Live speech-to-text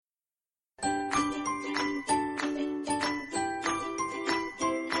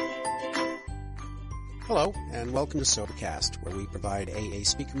Hello, and welcome to Sobercast, where we provide AA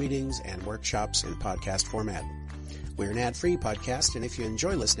speaker meetings and workshops in podcast format. We're an ad-free podcast, and if you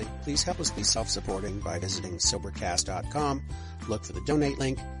enjoy listening, please help us be self-supporting by visiting Sobercast.com, look for the donate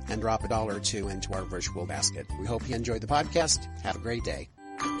link, and drop $1 or $2 into our virtual basket. We hope you enjoy the podcast. Have a great day.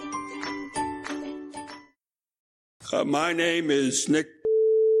 My name is Nick,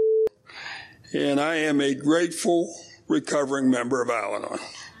 and I am a grateful, recovering member of Al-Anon.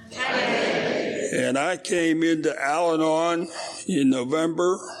 And I came into Al-Anon in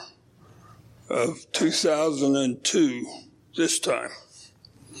November of 2002, this time.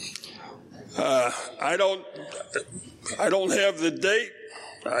 I don't have the date.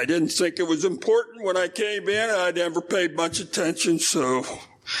 I didn't think it was important when I came in. I never paid much attention,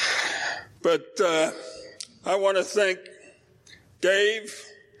 but I want to thank Dave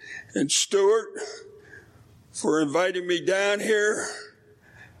and Stuart for inviting me down here.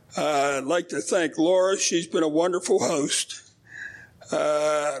 I'd like to thank Laura. She's been a wonderful host.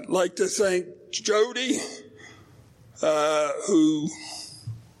 I'd like to thank Jody,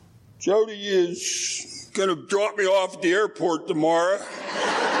 Jody is going to drop me off at the airport tomorrow.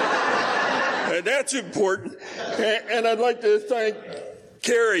 And that's important. And I'd like to thank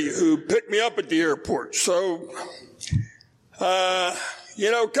Carrie, who picked me up at the airport. So, a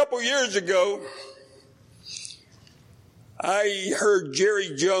couple years ago, I heard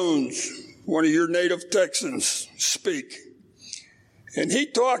Jerry Jones, one of your native Texans, speak. And he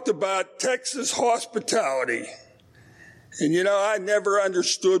talked about Texas hospitality. And, I never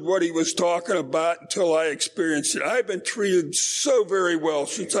understood what he was talking about until I experienced it. I've been treated so very well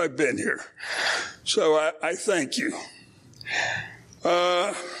since I've been here. So I thank you.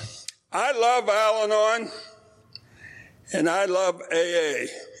 I love Al-Anon, and I love AA.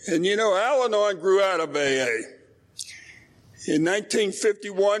 And, Al-Anon grew out of AA. In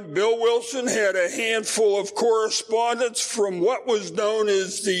 1951, Bill Wilson had a handful of correspondence from what was known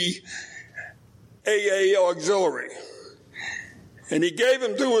as the AA Auxiliary. And he gave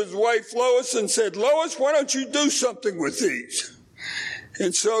them to his wife, Lois, and said, Lois, why don't you do something with these?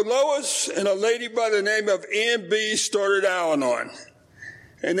 And so Lois and a lady by the name of Ann B. started Al-Anon.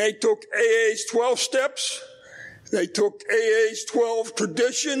 And they took AA's 12 steps. They took AA's 12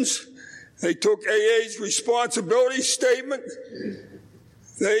 traditions. They took AA's responsibility statement.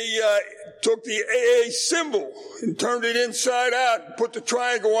 They took the AA symbol and turned it inside out and put the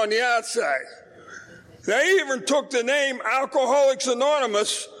triangle on the outside. They even took the name Alcoholics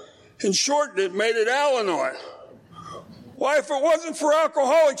Anonymous and shortened it, made it Al-Anon. Why, if it wasn't for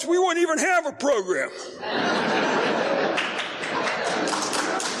alcoholics, we wouldn't even have a program.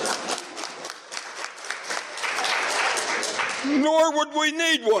 Nor would we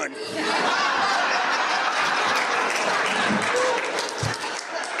need one.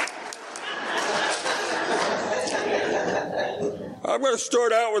 I'm going to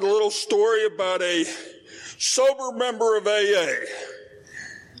start out with a little story about a sober member of AA.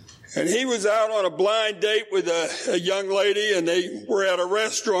 And he was out on a blind date with a young lady, and they were at a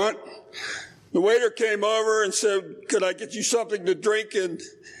restaurant. The waiter came over and said, could I get you something to drink? And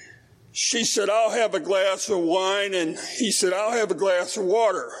she said, I'll have a glass of wine. And he said, I'll have a glass of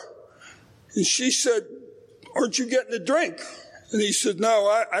water. And she said, aren't you getting a drink? And he said, no,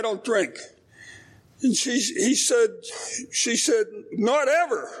 I don't drink. And she said, not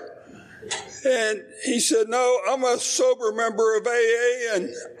ever. And he said, no, I'm a sober member of AA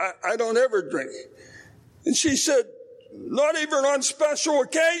and I don't ever drink. And she said, not even on special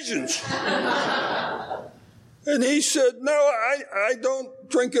occasions. And he said, no, I don't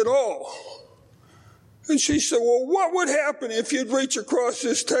drink at all. And she said, well, what would happen if you'd reach across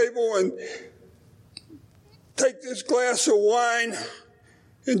this table and take this glass of wine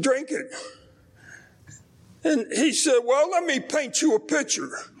and drink it? And he said, well, let me paint you a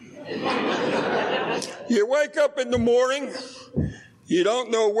picture. You wake up in the morning, you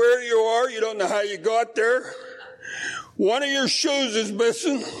don't know where you are, you don't know how you got there. One of your shoes is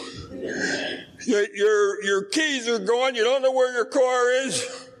missing. Your keys are gone, you don't know where your car is.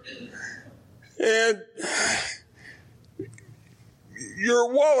 And your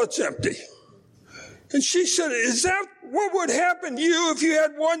wallet's empty. And she said, is that what would happen to you if you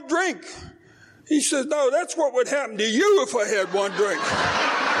had one drink? He says, no, that's what would happen to you if I had one drink.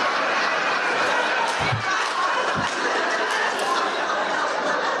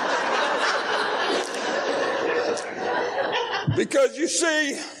 Because you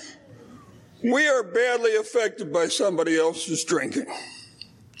see, we are badly affected by somebody else's drinking.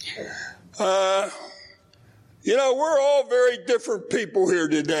 We're all very different people here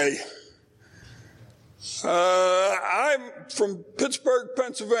today. I'm from Pittsburgh,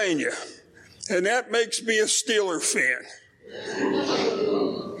 Pennsylvania. and that makes me a Steeler fan.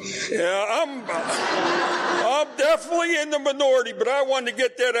 Yeah, I'm definitely in the minority, but I wanted to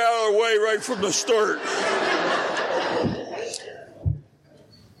get that out of the way right from the start.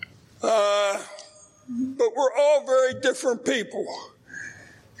 But we're all very different people.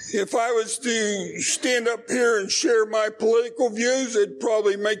 If I was to stand up here and share my political views, it'd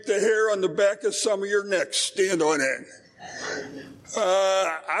probably make the hair on the back of some of your necks stand on end.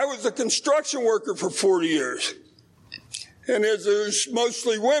 I was a construction worker for 40 years. And as there's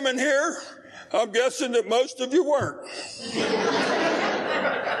mostly women here, I'm guessing that most of you weren't.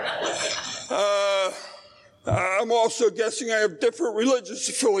 I'm also guessing I have different religious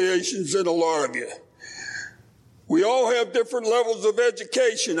affiliations than a lot of you. We all have different levels of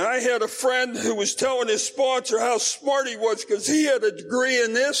education. I had a friend who was telling his sponsor how smart he was because he had a degree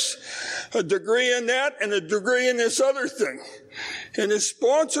in this, a degree in that, and a degree in this other thing. And his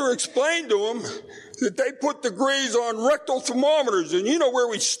sponsor explained to him that they put degrees on rectal thermometers, and you know where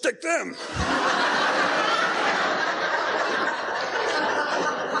we stick them.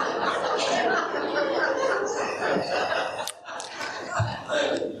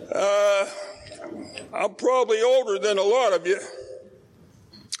 I'm probably older than a lot of you.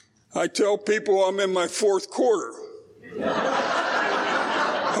 I tell people I'm in my fourth quarter.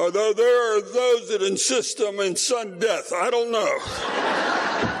 Although there are those that insist I'm in sudden death. I don't know.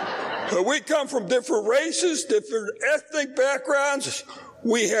 But we come from different races, different ethnic backgrounds.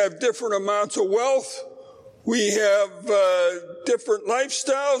 We have different amounts of wealth. We have different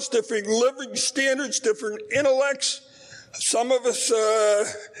lifestyles, different living standards, different intellects. Some of us,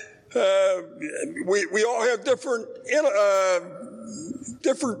 we all have different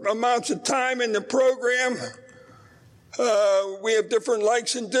amounts of time in the program. We have different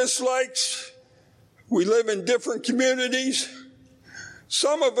likes and dislikes. We live in different communities.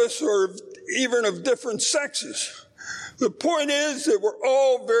 Some of us are even of different sexes. The point is that we're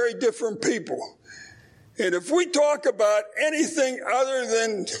all very different people. And if we talk about anything other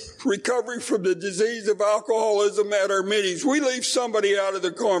than recovery from the disease of alcoholism at our meetings, we leave somebody out of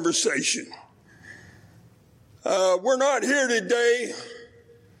the conversation. We're not here today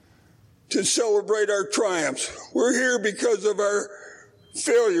to celebrate our triumphs. We're here because of our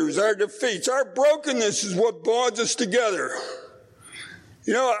failures, our defeats. Our brokenness is what bonds us together.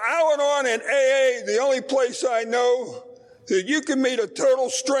 You know, Al-Anon and AA, the only place I know that you can meet a total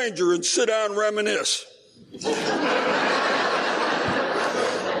stranger and sit down and reminisce.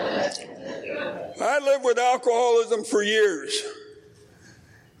 I lived with alcoholism for years,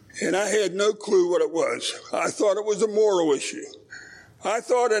 and I had no clue what it was. I thought it was a moral issue. I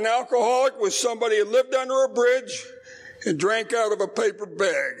thought an alcoholic was somebody who lived under a bridge and drank out of a paper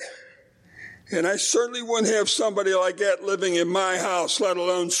bag. And I certainly wouldn't have somebody like that living in my house, let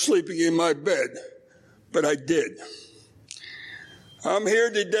alone sleeping in my bed. But I did. I'm here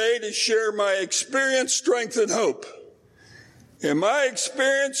today to share my experience, strength, and hope. And my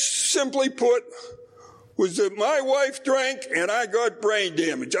experience, simply put, was that my wife drank and I got brain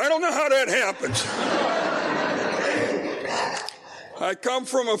damage. I don't know how that happens. I come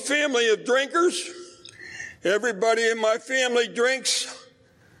from a family of drinkers. Everybody in my family drinks.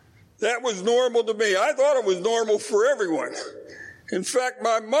 That was normal to me. I thought it was normal for everyone. In fact,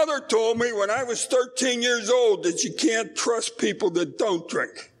 my mother told me when I was 13 years old that you can't trust people that don't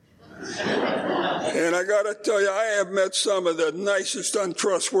drink. And I got to tell you, I have met some of the nicest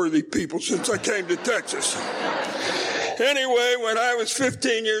untrustworthy people since I came to Texas. Anyway, when I was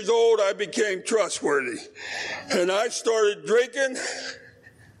 15 years old, I became trustworthy. And I started drinking.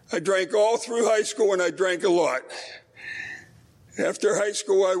 I drank all through high school, and I drank a lot. After high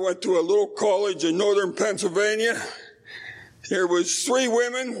school, I went to a little college in northern Pennsylvania. There was 3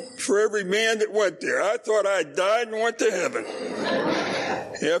 women for every man that went there. I thought I died and went to heaven.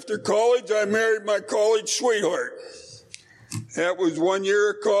 After college, I married my college sweetheart. That was 1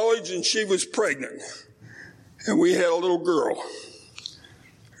 year of college, and she was pregnant. And we had a little girl.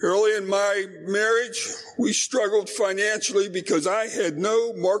 Early in my marriage, we struggled financially because I had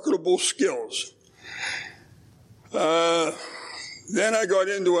no marketable skills. Then I got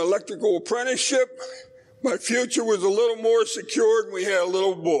into electrical apprenticeship. My future was a little more secured, and we had a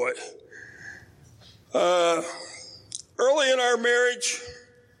little boy. Early in our marriage,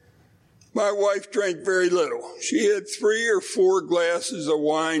 my wife drank very little. She had 3 or 4 glasses of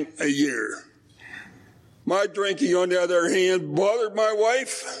wine a year. My drinking, on the other hand, bothered my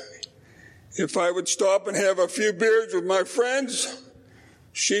wife. If I would stop and have a few beers with my friends,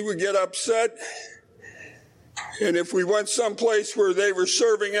 she would get upset. And if we went someplace where they were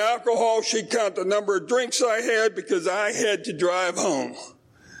serving alcohol, she'd count the number of drinks I had because I had to drive home.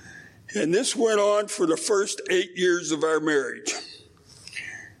 And this went on for the first 8 years of our marriage.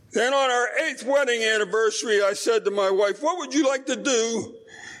 Then on our 8th wedding anniversary, I said to my wife, what would you like to do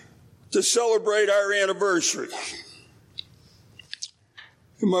to celebrate our anniversary?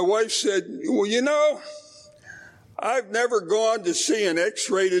 And my wife said, well, you know, I've never gone to see an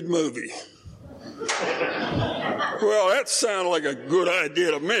X-rated movie. Well, that sounded like a good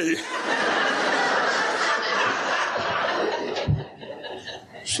idea to me.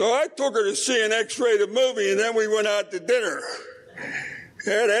 So I took her to see an X-rated movie, and then we went out to dinner.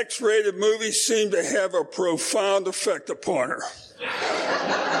 That X-rated movie seemed to have a profound effect upon her.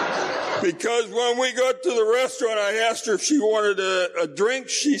 Because when we got to the restaurant, I asked her if she wanted a drink.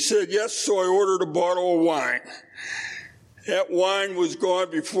 She said yes, so I ordered a bottle of wine. That wine was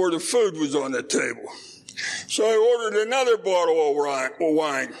gone before the food was on the table. So I ordered another bottle of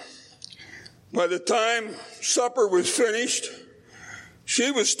wine. By the time supper was finished,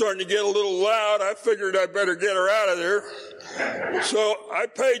 she was starting to get a little loud. I figured I'd better get her out of there. So I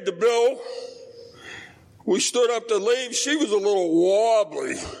paid the bill. We stood up to leave. She was a little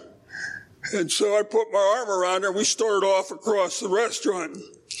wobbly. And so I put my arm around her, and we started off across the restaurant.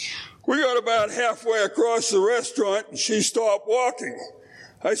 We got about halfway across the restaurant, and she stopped walking.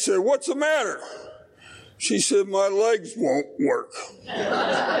 I said, what's the matter? She said, my legs won't work.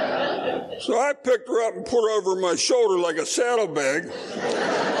 So I picked her up and put her over my shoulder like a saddlebag.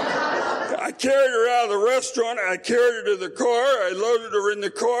 I carried her out of the restaurant. I carried her to the car. I loaded her in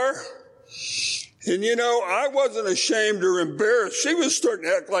the car. And, you know, I wasn't ashamed or embarrassed. She was starting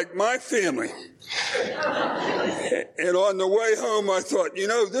to act like my family. And on the way home, I thought, you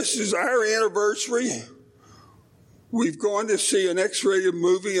know, this is our anniversary. We've gone to see an X-rated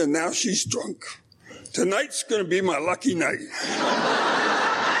movie, and now she's drunk. Tonight's going to be my lucky night.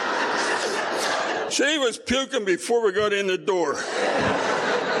 She was puking before we got in the door.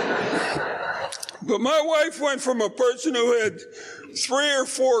 But my wife went from a person who had 3 or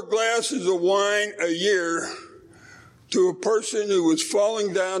 4 glasses of wine a year to a person who was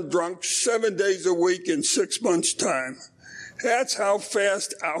falling down drunk 7 days a week in 6 months' time. That's how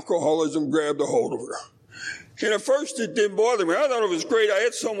fast alcoholism grabbed a hold of her. And at first it didn't bother me. I thought it was great. I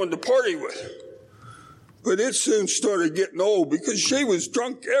had someone to party with. But it soon started getting old because she was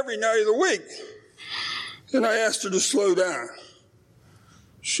drunk every night of the week. And I asked her to slow down.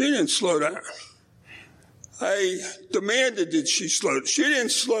 She didn't slow down. I demanded that she slow down. She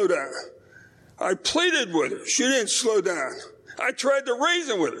didn't slow down. I pleaded with her. She didn't slow down. I tried to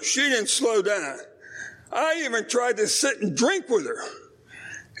reason with her. She didn't slow down. I even tried to sit and drink with her.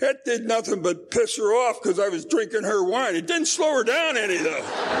 That did nothing but piss her off because I was drinking her wine. It didn't slow her down any, though.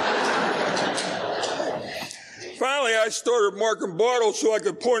 Finally, I started marking bottles so I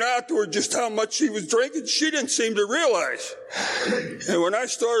could point out to her just how much she was drinking. She didn't seem to realize. And when I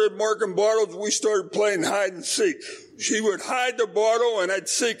started marking bottles, we started playing hide and seek. She would hide the bottle and I'd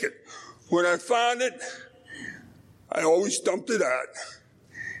seek it. When I found it, I always dumped it out.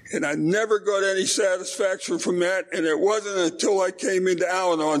 And I never got any satisfaction from that. And it wasn't until I came into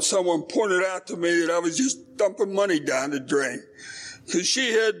Al-Anon, someone pointed out to me that I was just dumping money down the drain. Because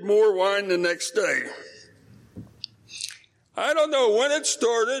she had more wine the next day. I don't know when it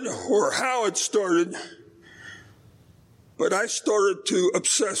started or how it started, but I started to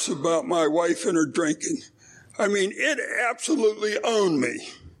obsess about my wife and her drinking. I mean, it absolutely owned me.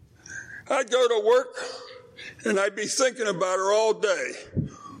 I'd go to work and I'd be thinking about her all day.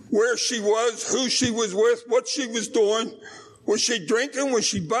 Where she was, who she was with, what she was doing. Was she drinking? Was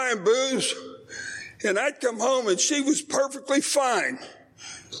she buying booze? And I'd come home and she was perfectly fine.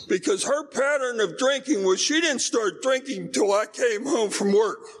 Because her pattern of drinking was she didn't start drinking till I came home from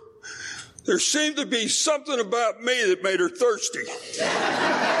work. There seemed to be something about me that made her thirsty.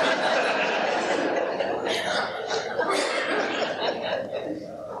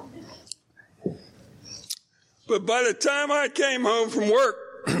 But by the time I came home from work,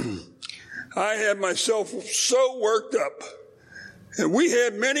 I had myself so worked up. And we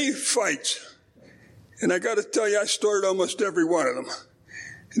had many fights. And I got to tell you, I started almost every one of them.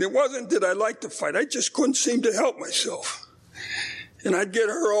 And it wasn't that I liked to fight. I just couldn't seem to help myself. And I'd get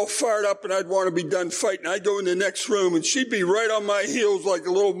her all fired up and I'd want to be done fighting. I'd go in the next room and she'd be right on my heels like a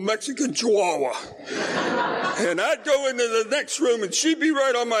little Mexican chihuahua. And I'd go into the next room and she'd be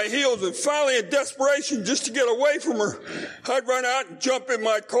right on my heels. And finally, in desperation, just to get away from her, I'd run out and jump in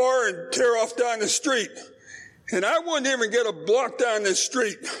my car and tear off down the street. And I wouldn't even get a block down the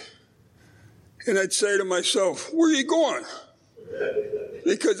street. And I'd say to myself, where are you going?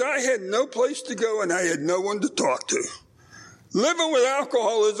 Because I had no place to go and I had no one to talk to. Living with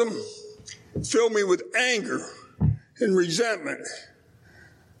alcoholism filled me with anger and resentment.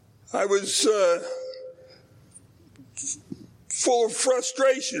 I was full of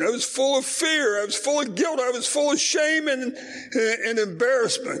frustration. I was full of fear. I was full of guilt. I was full of shame and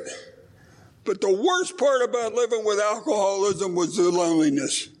embarrassment. But the worst part about living with alcoholism was the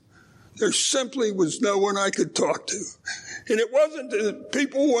loneliness. There simply was no one I could talk to. And it wasn't that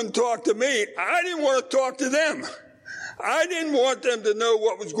people wouldn't talk to me. I didn't want to talk to them. I didn't want them to know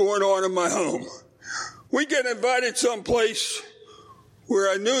what was going on in my home. We get invited someplace where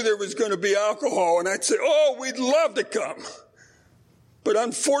I knew there was going to be alcohol, and I'd say, oh, we'd love to come. But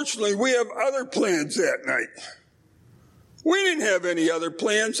unfortunately, we have other plans that night. We didn't have any other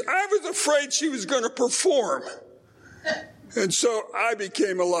plans. I was afraid she was going to perform. And so I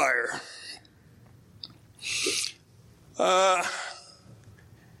became a liar. I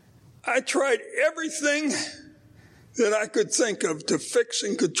tried everything that I could think of to fix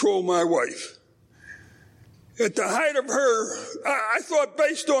and control my wife. At the height of her, I thought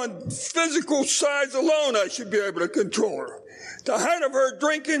based on physical size alone, I should be able to control her. At the height of her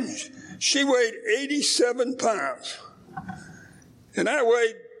drinking, she weighed 87 pounds. And I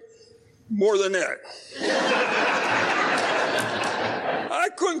weighed more than that. I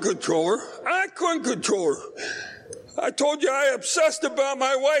couldn't control her. I told you I obsessed about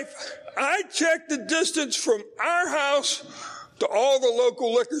my wife. I checked the distance from our house to all the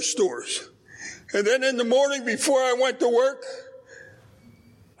local liquor stores. And then in the morning before I went to work,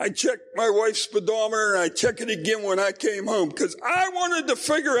 I checked my wife's speedometer and I checked it again when I came home because I wanted to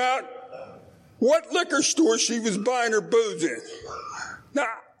figure out what liquor store she was buying her booze in. Now,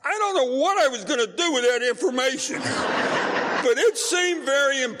 I don't know what I was going to do with that information, but it seemed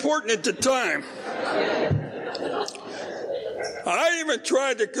very important at the time. I even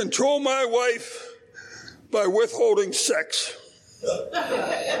tried to control my wife by withholding sex.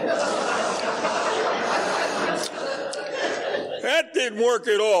 That didn't work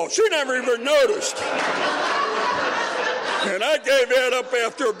at all. She never even noticed. And I gave that up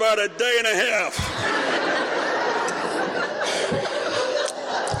after about a day and a half.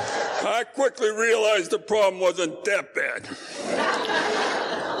 I quickly realized the problem wasn't that bad.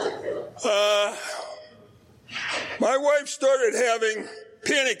 My wife started having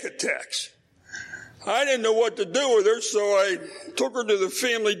panic attacks. I didn't know what to do with her, so I took her to the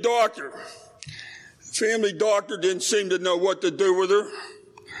family doctor. The family doctor didn't seem to know what to do with her,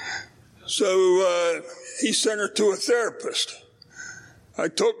 so he sent her to a therapist. I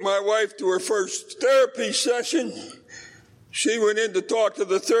took my wife to her first therapy session. She went in to talk to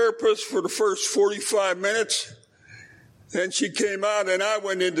the therapist for the first 45 minutes. Then she came out, and I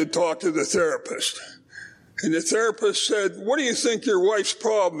went in to talk to the therapist. And the therapist said, "What do you think your wife's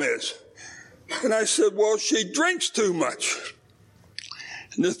problem is?" And I said, "Well, she drinks too much."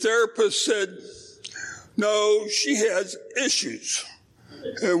 And the therapist said, "No, she has issues.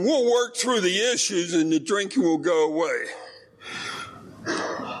 And we'll work through the issues and the drinking will go away."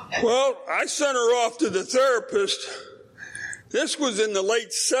 Well, I sent her off to the therapist. This was in the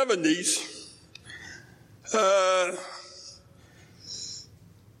late 70s.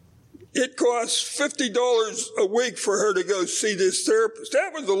 It cost $50 a week for her to go see this therapist.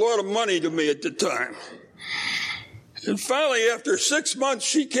 That was a lot of money to me at the time. And finally, after 6 months,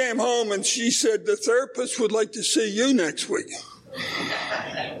 she came home and she said, "The therapist would like to see you next week."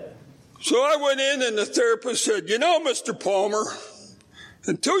 So I went in and the therapist said, "You know, Mr. Palmer,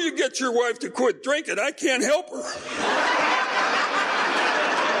 until you get your wife to quit drinking, I can't help her."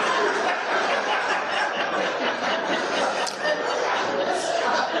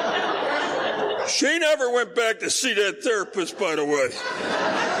 She never went back to see that therapist, by the way.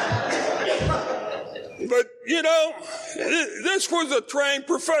 But, you know, this was a trained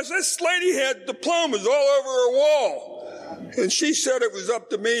professor. This lady had diplomas all over her wall. And she said it was up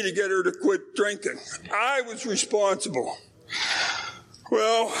to me to get her to quit drinking. I was responsible.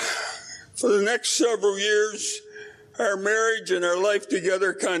 Well, for the next several years, our marriage and our life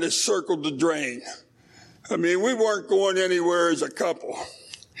together kind of circled the drain. I mean, we weren't going anywhere as a couple.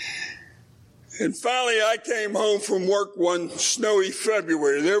 And finally, I came home from work one snowy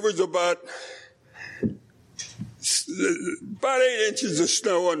February. There was about 8 inches of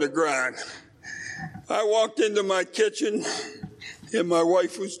snow on the ground. I walked into my kitchen, and my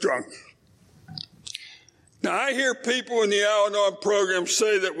wife was drunk. Now, I hear people in the Al-Anon program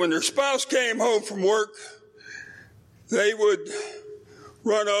say that when their spouse came home from work, they would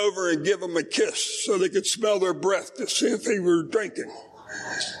run over and give them a kiss so they could smell their breath to see if they were drinking.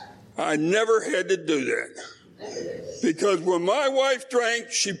 I never had to do that. Because when my wife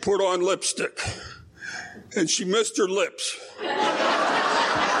drank, she put on lipstick. And she missed her lips.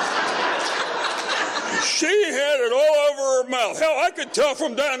 She had it all over her her mouth. Hell, I could tell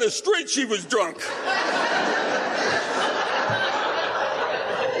from down the street she was drunk.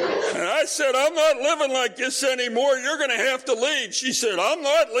 And I said, I'm not living like this anymore. You're going to have to leave. She said, I'm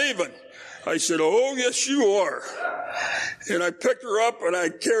not leaving. I said, oh, yes, you are. And I picked her up and I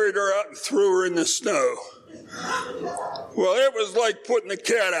carried her out and threw her in the snow. Well, it was like putting the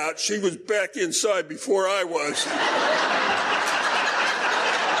cat out. She was back inside before I was.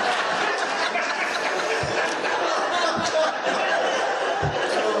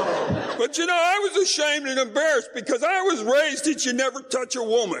 But you know, I was ashamed and embarrassed because I was raised that you never touch a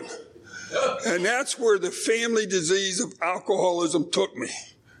woman. And that's where the family disease of alcoholism took me.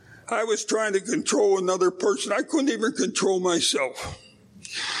 I was trying to control another person. I couldn't even control myself.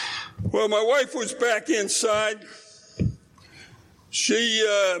 Well, my wife was back inside. She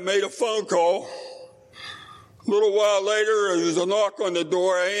made a phone call. A little while later, there was a knock on the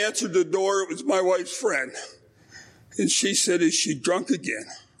door. I answered the door. It was my wife's friend. And she said, is she drunk again?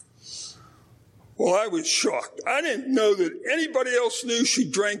 Well, I was shocked. I didn't know that anybody else knew she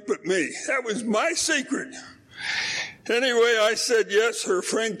drank but me. That was my secret. Anyway, I said yes. Her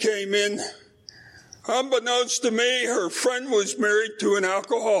friend came in. Unbeknownst to me, her friend was married to an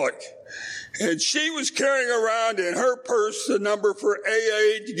alcoholic. And she was carrying around in her purse the number for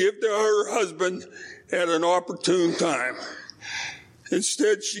AA to give to her husband at an opportune time.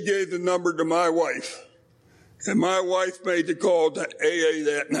 Instead, she gave the number to my wife. And my wife made the call to AA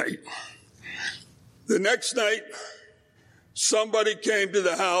that night. The next night, somebody came to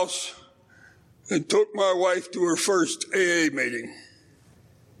the house and took my wife to her first AA meeting.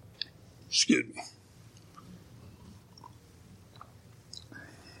 Excuse me.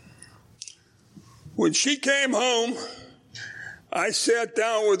 When she came home, I sat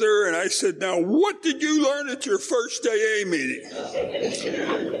down with her and I said, now, what did you learn at your first AA meeting?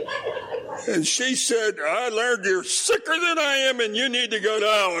 And she said, I learned you're sicker than I am and you need to go to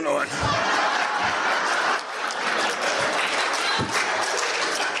Al-Anon.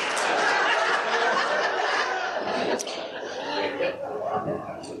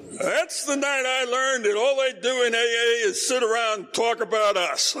 That's the night I learned that all they do in AA is sit around and talk about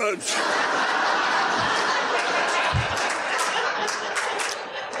us.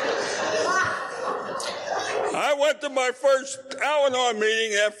 I went to my first Al-Anon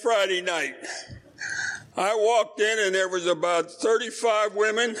meeting that Friday night. I walked in and there was about 35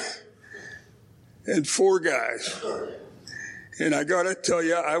 women and 4 guys. And I got to tell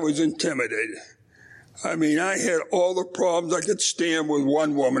you, I was intimidated. I mean, I had all the problems I could stand with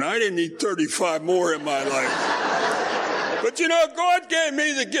one woman. I didn't need 35 more in my life. But you know, God gave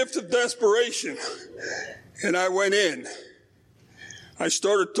me the gift of desperation. And I went in. I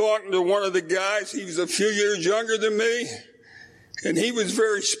started talking to one of the guys. He was a few years younger than me. And he was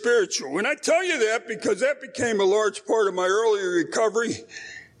very spiritual. And I tell you that because that became a large part of my early recovery.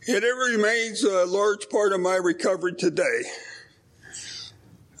 And it remains a large part of my recovery today.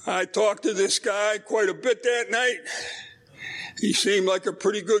 I talked to this guy quite a bit that night. He seemed like a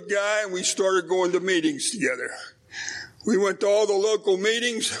pretty good guy, and we started going to meetings together. We went to all the local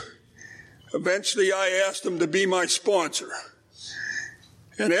meetings. Eventually, I asked him to be my sponsor.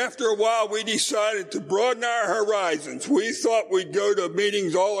 And after a while, we decided to broaden our horizons. We thought we'd go to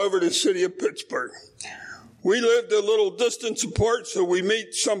meetings all over the city of Pittsburgh. We lived a little distance apart, so we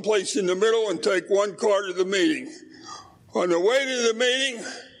meet someplace in the middle and take one car to the meeting. On the way to the meeting,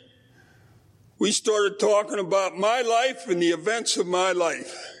 we started talking about my life and the events of my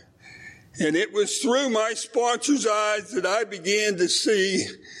life. And it was through my sponsor's eyes that I began to see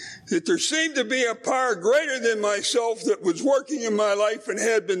that there seemed to be a power greater than myself that was working in my life and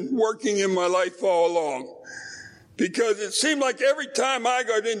had been working in my life all along. Because it seemed like every time I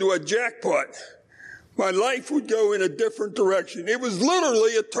got into a jackpot, my life would go in a different direction. It was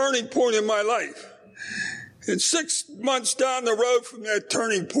literally a turning point in my life. And 6 months down the road from that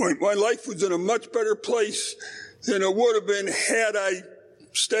turning point, my life was in a much better place than it would have been had I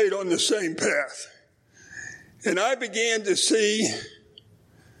stayed on the same path. And I began to see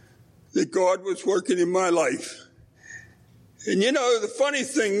that God was working in my life. And you know, the funny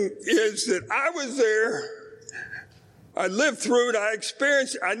thing is that I was there. I lived through it. I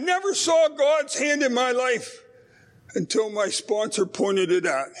experienced it. I never saw God's hand in my life until my sponsor pointed it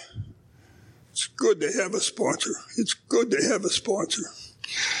out. It's good to have a sponsor. It's good to have a sponsor.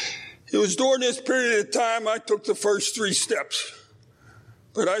 It was during this period of time I took the first 3 steps.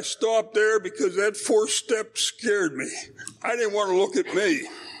 But I stopped there because that 4th step scared me. I didn't want to look at me.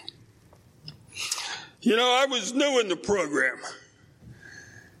 You know, I was new in the program.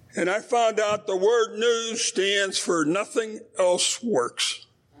 And I found out the word new stands for nothing else works.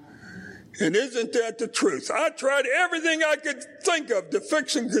 And isn't that the truth? I tried everything I could think of to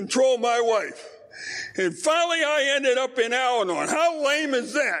fix and control my wife. And finally I ended up in Al-Anon. How lame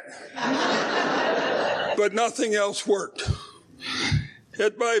is that? But nothing else worked.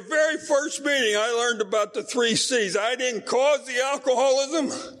 At my very first meeting, I learned about the 3 C's. I didn't cause the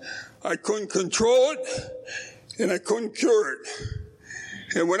alcoholism, I couldn't control it, and I couldn't cure it.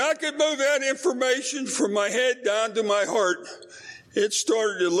 And when I could move that information from my head down to my heart, it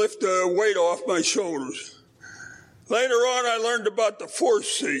started to lift the weight off my shoulders. Later on, I learned about the 4th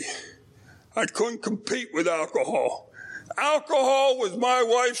C. I couldn't compete with alcohol. Alcohol was my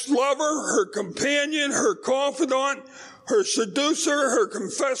wife's lover, her companion, her confidant, her seducer, her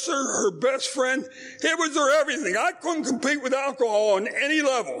confessor, her best friend. It was her everything. I couldn't compete with alcohol on any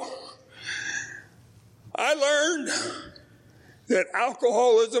level. I learned that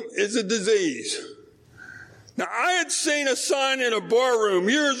alcoholism is a disease. Now, I had seen a sign in a bar room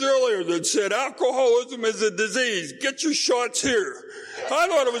years earlier that said, alcoholism is a disease. Get your shots here. I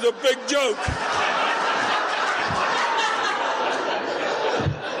thought it was a big joke.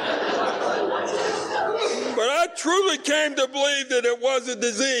 But I truly came to believe that it was a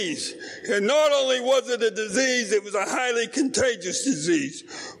disease. And not only was it a disease, it was a highly contagious disease.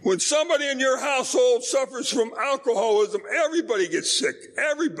 When somebody in your household suffers from alcoholism, everybody gets sick.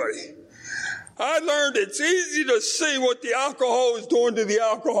 Everybody. I learned it's easy to see what the alcohol is doing to the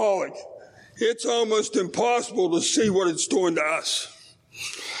alcoholic. It's almost impossible to see what it's doing to us.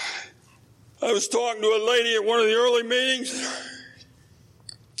 I was talking to a lady at one of the early meetings,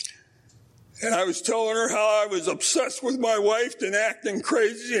 and I was telling her how I was obsessed with my wife and acting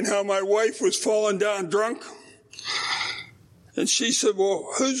crazy and how my wife was falling down drunk. And she said, well,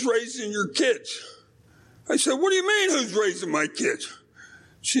 who's raising your kids? I said, what do you mean who's raising my kids?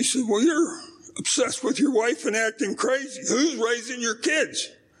 She said, well, you're obsessed with your wife and acting crazy. Who's raising your kids?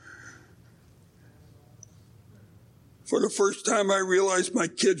 For the first time, I realized my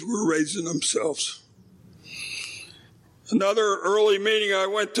kids were raising themselves. Another early meeting I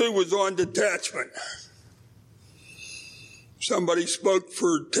went to was on detachment. Somebody spoke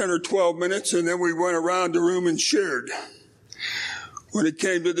for 10 or 12 minutes, and then we went around the room and shared. When it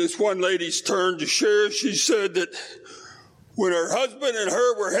came to this one lady's turn to share, she said that when her husband and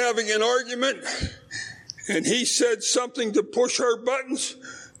her were having an argument, and he said something to push her buttons,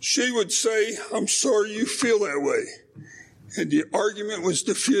 she would say, I'm sorry you feel that way. And the argument was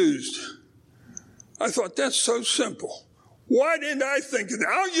diffused. I thought, that's so simple. Why didn't I think of that?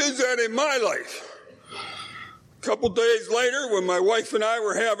 I'll use that in my life. A couple days later, when my wife and I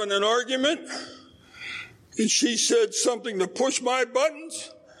were having an argument, and she said something to push my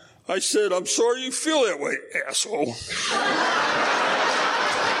buttons, I said, I'm sorry you feel that way, asshole.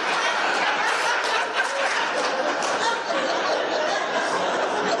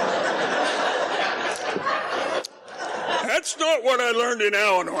 That's not what I learned in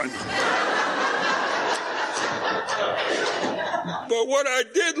Al-Anon. But what I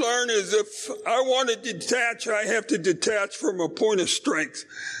did learn is if I want to detach, I have to detach from a point of strength.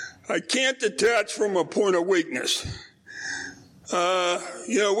 I can't detach from a point of weakness.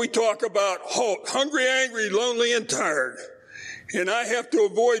 We talk about halt, hungry, angry, lonely, and tired. And I have to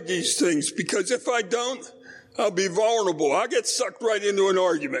avoid these things because if I don't, I'll be vulnerable. I'll get sucked right into an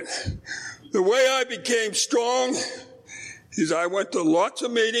argument. The way I became strong is I went to lots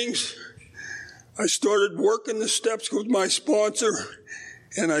of meetings. I started working the steps with my sponsor,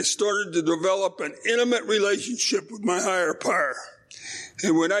 and I started to develop an intimate relationship with my higher power.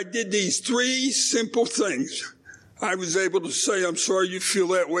 And when I did these 3 simple things, I was able to say, I'm sorry you feel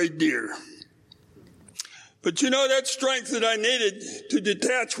that way, dear. But that strength that I needed to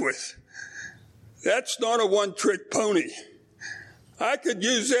detach with, that's not a one-trick pony. I could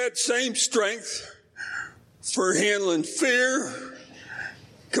use that same strength for handling fear,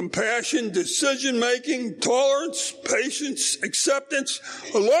 compassion, decision-making, tolerance, patience, acceptance,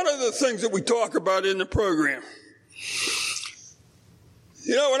 a lot of the things that we talk about in the program.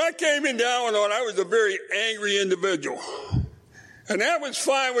 When I came into Al-Anon, I was a very angry individual. And that was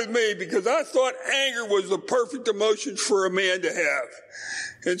fine with me because I thought anger was the perfect emotion for a man to have.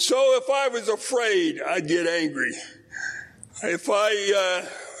 And so if I was afraid, I'd get angry. If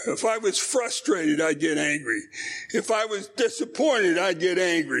I was frustrated, I'd get angry. If I was disappointed, I'd get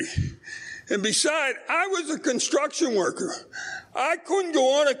angry. And besides, I was a construction worker. I couldn't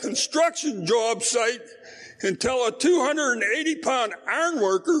go on a construction job site and tell a 280-pound iron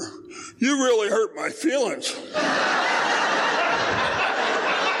worker, you really hurt my feelings.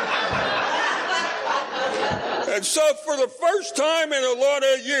 And so for the first time in a lot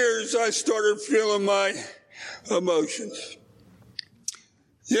of years, I started feeling my emotions.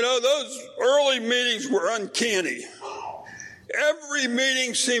 You know, those early meetings were uncanny. Every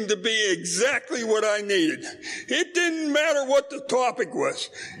meeting seemed to be exactly what I needed. It didn't matter what the topic was.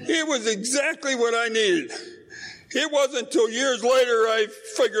 It was exactly what I needed. It wasn't until years later I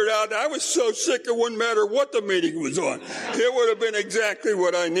figured out I was so sick it wouldn't matter what the meeting was on. It would have been exactly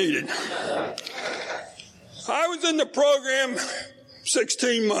what I needed. I was in the program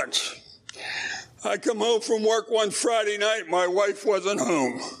 16 months. I come home from work one Friday night. My wife wasn't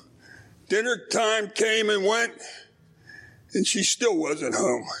home. Dinner time came and went, and she still wasn't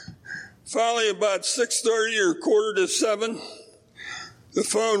home. Finally, about 6:30 or 6:45, the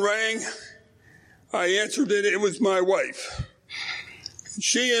phone rang. I answered it. It was my wife.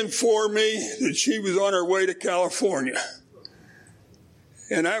 She informed me that she was on her way to California,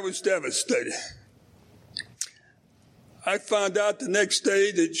 and I was devastated. I found out the next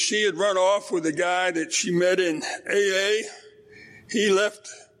day that she had run off with a guy that she met in AA. He left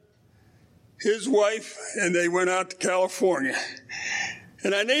his wife, and they went out to California.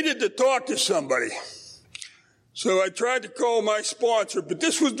 And I needed to talk to somebody. So I tried to call my sponsor, but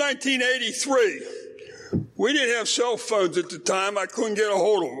this was 1983. We didn't have cell phones at the time. I couldn't get a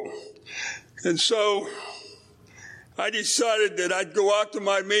hold of them. And so I decided that I'd go out to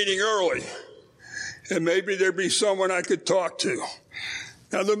my meeting early, and maybe there'd be someone I could talk to.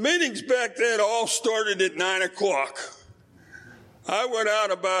 Now, the meetings back then all started at 9 o'clock. I went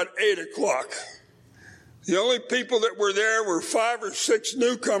out about 8 o'clock. The only people that were there were 5 or 6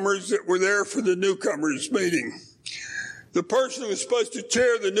 newcomers that were there for the newcomers meeting. The person who was supposed to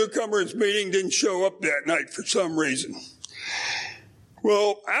chair the newcomers meeting didn't show up that night for some reason.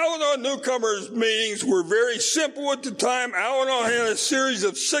 Well, Al-Anon newcomers meetings were very simple at the time. Al-Anon had a series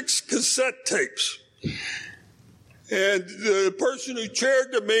of 6 cassette tapes. And the person who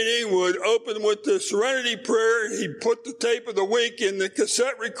chaired the meeting would open with the Serenity Prayer. He'd put the tape of the week in the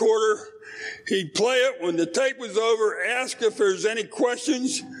cassette recorder. He'd play it. When the tape was over, ask if there's any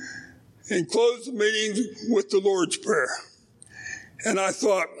questions, and close the meeting with the Lord's Prayer. And I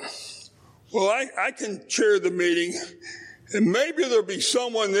thought, well, I can chair the meeting, and maybe there'll be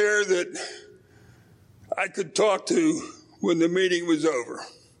someone there that I could talk to when the meeting was over.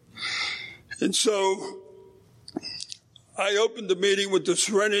 And so I opened the meeting with the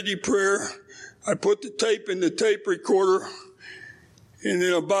Serenity Prayer. I put the tape in the tape recorder, and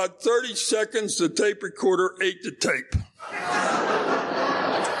in about 30 seconds, the tape recorder ate the tape.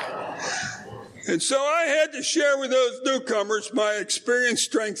 And so I had to share with those newcomers my experience,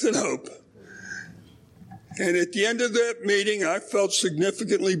 strength, and hope. And at the end of that meeting, I felt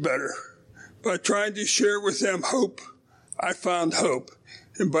significantly better. By trying to share with them hope, I found hope.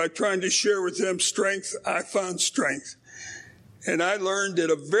 And by trying to share with them strength, I found strength. And I learned that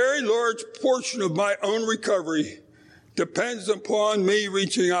a very large portion of my own recovery depends upon me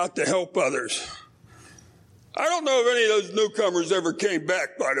reaching out to help others. I don't know if any of those newcomers ever came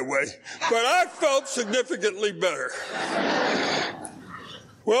back, by the way, but I felt significantly better.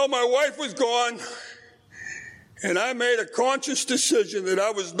 Well, my wife was gone, and I made a conscious decision that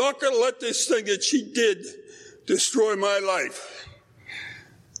I was not going to let this thing that she did destroy my life.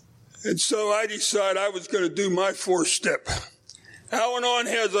 And so I decided I was going to do my 4-step. Al-Anon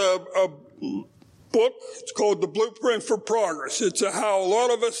has a book. It's called The Blueprint for Progress. It's how a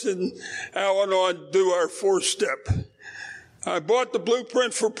lot of us in Al-Anon do our 4-step. I bought The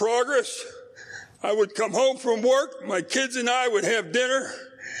Blueprint for Progress. I would come home from work. My kids and I would have dinner.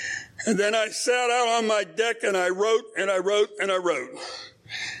 And then I sat out on my deck and I wrote and I wrote and I wrote.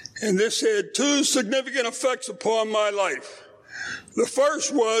 And this had 2 significant effects upon my life. The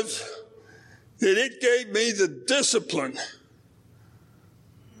first was that it gave me the discipline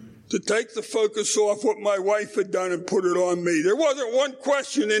to take the focus off what my wife had done and put it on me. There wasn't one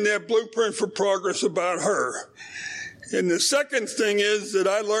question in that Blueprint for Progress about her. And the second thing is that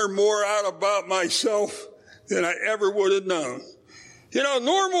I learned more out about myself than I ever would have known. You know,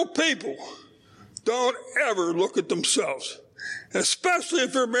 normal people don't ever look at themselves, especially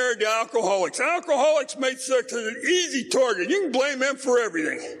if they're married to alcoholics. Alcoholics make such an easy target. You can blame them for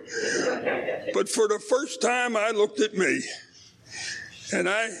everything. But for the first time, I looked at me. And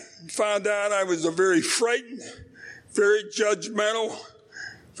I found out I was a very frightened, very judgmental,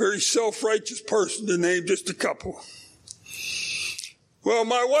 very self-righteous person, to name just a couple. Well,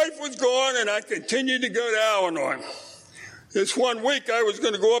 my wife was gone, and I continued to go to Al-Anon. This one week, I was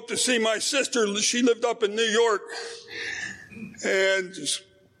going to go up to see my sister. She lived up in New York. And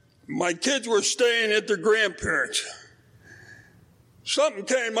my kids were staying at their grandparents'. Something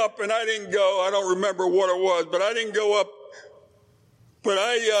came up, and I didn't go. I don't remember what it was, but I didn't go up. But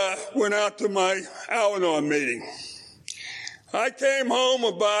I went out to my Al-Anon meeting. I came home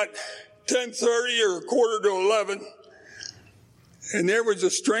about 10:30 or 10:45, and there was a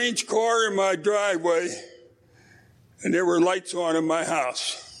strange car in my driveway, and there were lights on in my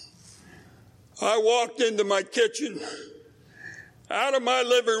house. I walked into my kitchen. Out of my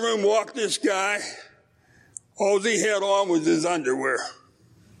living room walked this guy. All he had on was his underwear.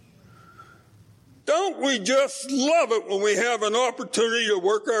 Don't we just love it when we have an opportunity to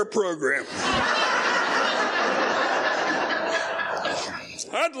work our program?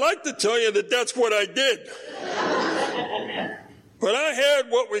 I'd like to tell you that that's what I did. But I had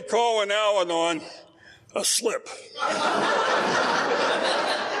what we call in Al-Anon a slip.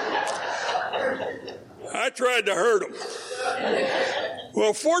 I tried to hurt him.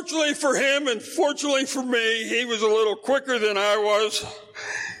 Well, fortunately for him and fortunately for me, he was a little quicker than I was,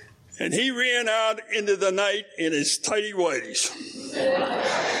 and he ran out into the night in his tighty whities.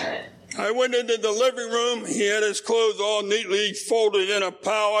 I went into the living room. He had his clothes all neatly folded in a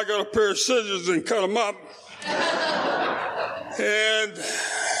pile. I got a pair of scissors and cut them up. And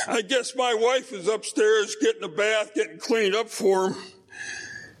I guess my wife was upstairs getting a bath, getting cleaned up for him.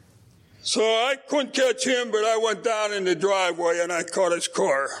 So I couldn't catch him, but I went down in the driveway and I caught his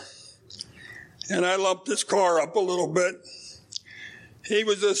car. And I lumped his car up a little bit. He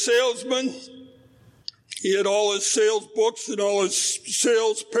was a salesman. He had all his sales books and all his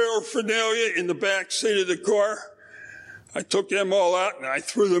sales paraphernalia in the back seat of the car. I took them all out and I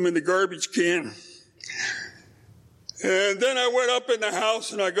threw them in the garbage can. And then I went up in the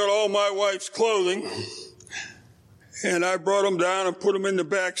house and I got all my wife's clothing. And I brought them down and put them in the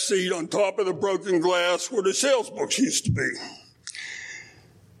back seat on top of the broken glass where the sales books used to be.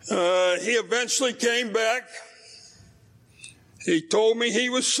 He eventually came back. He told me he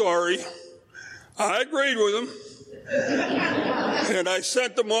was sorry. I agreed with him. And I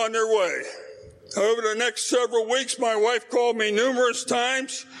sent them on their way. Over the next several weeks, my wife called me numerous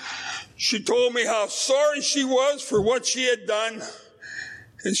times. She told me how sorry she was for what she had done.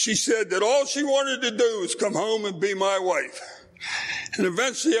 And she said that all she wanted to do was come home and be my wife. And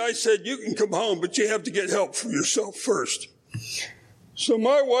eventually I said, you can come home, but you have to get help for yourself first. So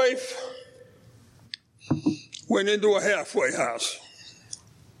my wife went into a halfway house.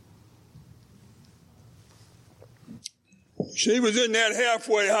 She was in that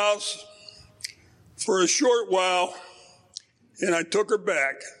halfway house for a short while, and I took her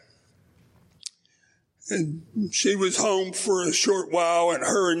back. And she was home for a short while, and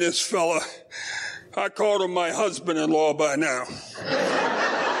her and this fella, I called him my husband-in-law by now.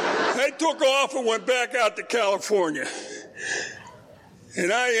 They took off and went back out to California.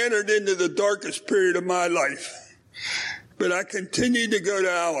 And I entered into the darkest period of my life. But I continued to go to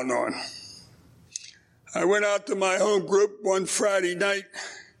Al-Anon. I went out to my home group one Friday night,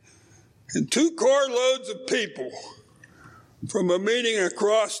 and 2 carloads of people from a meeting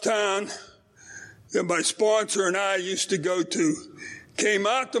across town that my sponsor and I used to go to came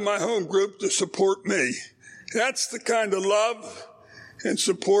out to my home group to support me. That's the kind of love and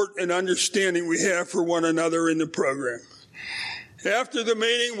support and understanding we have for one another in the program. After the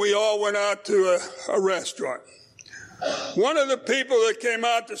meeting, we all went out to a restaurant. One of the people that came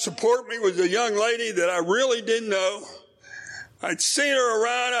out to support me was a young lady that I really didn't know. I'd seen her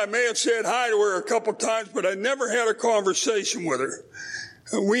around. I may have said hi to her a couple times, but I never had a conversation with her.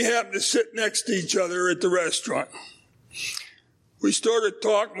 And we happened to sit next to each other at the restaurant. We started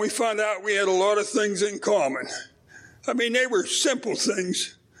talking. We found out we had a lot of things in common. I mean, they were simple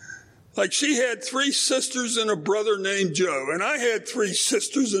things. Like she had 3 sisters and a brother named Joe, and I had 3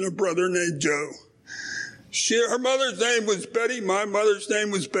 sisters and a brother named Joe. Her mother's name was Betty. My mother's name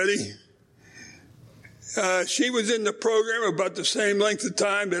was Betty. She was in the program about the same length of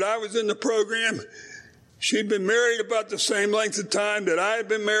time that I was in the program. She'd been married about the same length of time that I had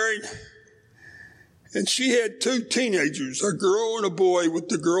been married. And she had 2 teenagers, a girl and a boy, with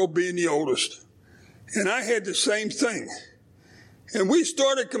the girl being the oldest. And I had the same thing. And we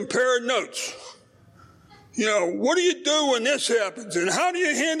started comparing notes. You know, what do you do when this happens? And how do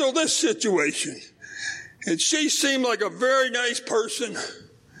you handle this situation? And she seemed like a very nice person.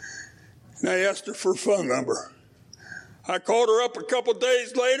 And I asked her for a phone number. I called her up a couple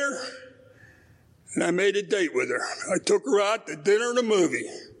days later, and I made a date with her. I took her out to dinner and a movie.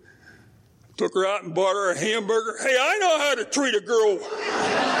 Took her out and bought her a hamburger. Hey, I know how to treat a girl.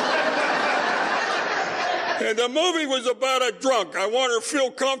 And the movie was about a drunk. I want her to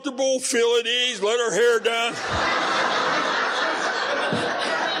feel comfortable, feel at ease, let her hair down.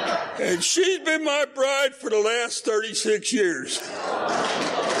 And she's been my bride for the last 36 years.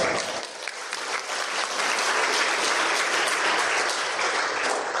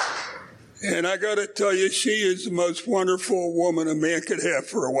 And I got to tell you, she is the most wonderful woman a man could have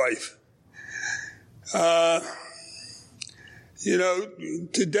for a wife.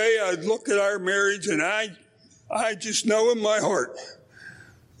 Today I look at our marriage and I just know in my heart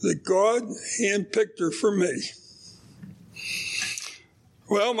that God handpicked her for me.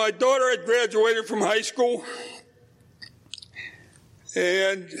 Well, my daughter had graduated from high school,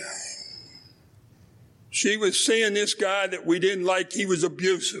 and she was seeing this guy that we didn't like. He was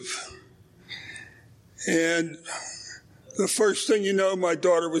abusive. And the first thing you know, my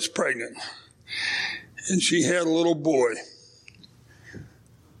daughter was pregnant, and she had a little boy.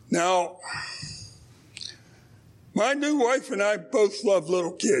 Now, my new wife and I both love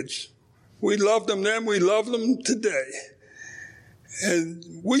little kids. We loved them then, we love them today.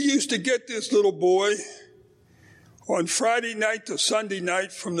 And we used to get this little boy on Friday night to Sunday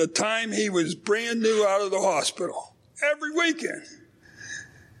night from the time he was brand new out of the hospital, every weekend.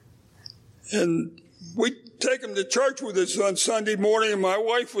 And we'd take him to church with us on Sunday morning, and my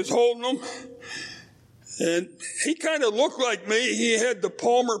wife was holding him. And he kind of looked like me. He had the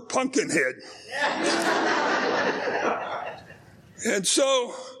Palmer pumpkin head. And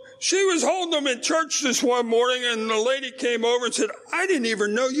so she was holding him in church this one morning, and the lady came over and said, "I didn't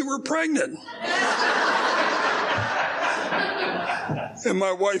even know you were pregnant." And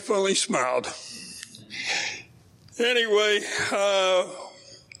my wife only smiled. Anyway,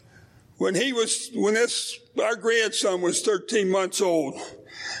 when our grandson was 13 months old,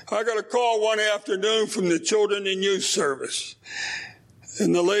 I got a call one afternoon from the Children and Youth Service.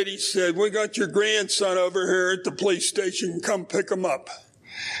 And the lady said, "We got your grandson over here at the police station. Come pick him up."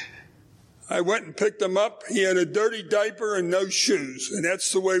 I went and picked him up. He had a dirty diaper and no shoes, and that's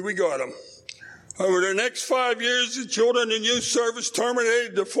the way we got him. Over the next 5 years, the Children and Youth Service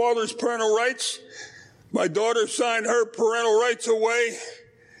terminated the father's parental rights. My daughter signed her parental rights away,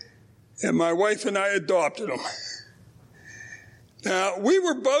 and my wife and I adopted him. Now, we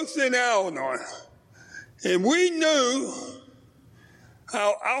were both in Al-Anon, and we knew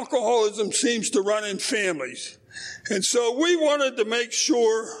how alcoholism seems to run in families. And so we wanted to make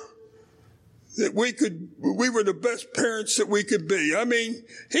sure that we were the best parents that we could be. I mean,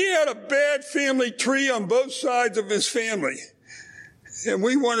 he had a bad family tree on both sides of his family. And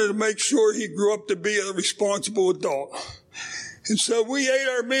we wanted to make sure he grew up to be a responsible adult. And so we ate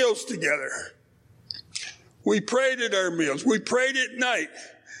our meals together. We prayed at our meals. We prayed at night.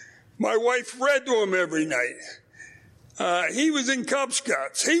 My wife read to him every night. He was in Cub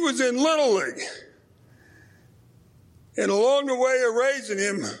Scouts. He was in Little League. And along the way of raising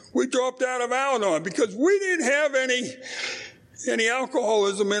him, we dropped out of Al-Anon because we didn't have any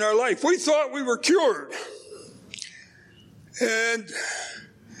alcoholism in our life. We thought we were cured. And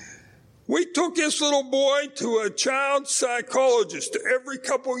we took this little boy to a child psychologist every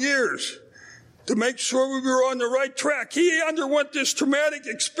couple years to make sure we were on the right track. He underwent this traumatic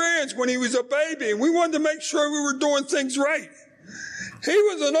experience when he was a baby, and we wanted to make sure we were doing things right. He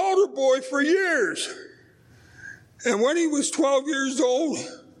was an altar boy for years. And when he was 12 years old,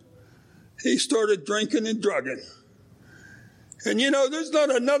 he started drinking and drugging. And there's not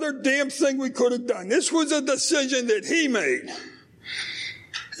another damn thing we could have done. This was a decision that he made.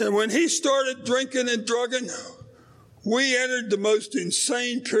 And when he started drinking and drugging, we entered the most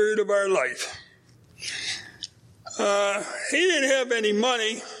insane period of our life. He didn't have any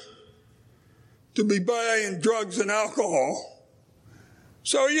money to be buying drugs and alcohol,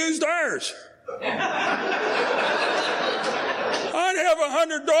 so he used ours. I'd have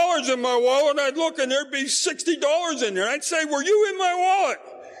 $100 in my wallet, and I'd look, and there'd be $60 in there. I'd say, "Were you in my wallet?"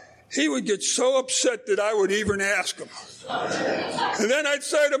 He would get so upset that I would even ask him. And then I'd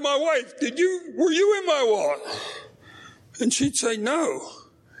say to my wife, "Were you in my wallet?" And she'd say, "No."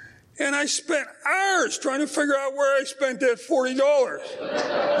 And I spent hours trying to figure out where I spent that $40.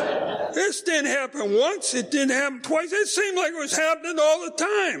 This didn't happen once. It didn't happen twice. It seemed like it was happening all the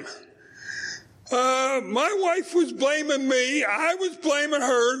time. My wife was blaming me. I was blaming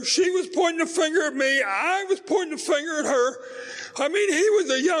her. She was pointing a finger at me. I was pointing a finger at her. I mean, he was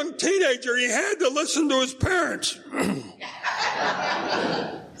a young teenager. He had to listen to his parents.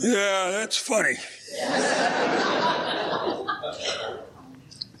 Yeah, that's funny.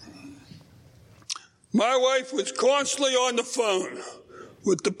 My wife was constantly on the phone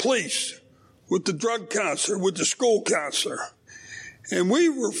with the police, with the drug counselor, with the school counselor. And we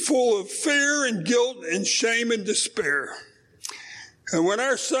were full of fear and guilt and shame and despair. And when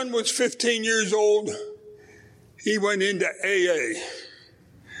our son was 15 years old, he went into AA.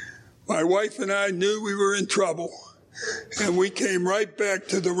 My wife and I knew we were in trouble, and we came right back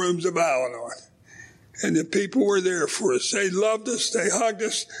to the rooms of Al-Anon. And the people were there for us. They loved us. They hugged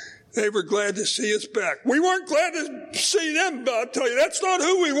us. They were glad to see us back. We weren't glad to see them, but I'll tell you, that's not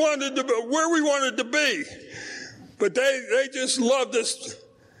who we wanted to be, where we wanted to be. But they just loved us,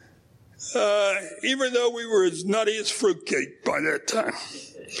 even though we were as nutty as fruitcake by that time.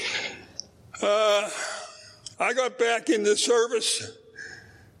 I got back into service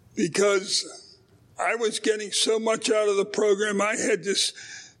because I was getting so much out of the program. I had this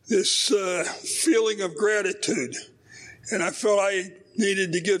feeling of gratitude, and I felt I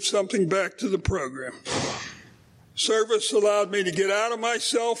needed to give something back to the program. Service allowed me to get out of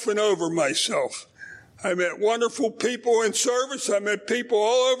myself and over myself. I met wonderful people in service. I met people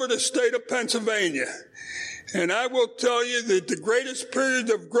all over the state of Pennsylvania. And I will tell you that the greatest period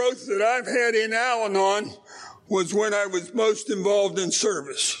of growth that I've had in Al-Anon was when I was most involved in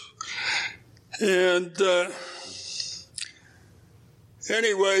service. And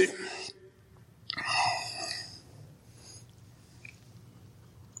anyway,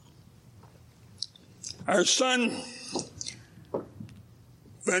 our son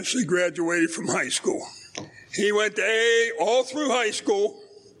eventually graduated from high school. He went to AA all through high school.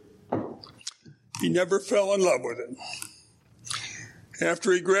 He never fell in love with it.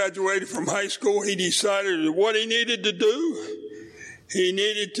 After he graduated from high school, he decided that what he needed to do, he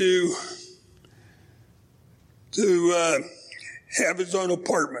needed to have his own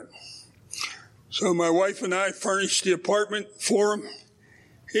apartment. So my wife and I furnished the apartment for him.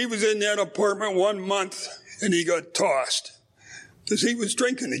 He was in that apartment 1 month, and he got tossed because he was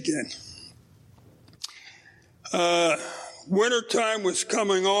drinking again. Wintertime was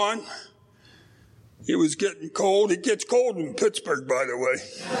coming on. It was getting cold. It gets cold in Pittsburgh, by the way.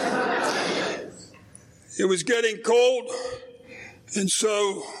 It was getting cold, and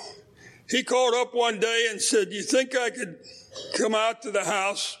so he called up one day and said, "Do you think I could come out to the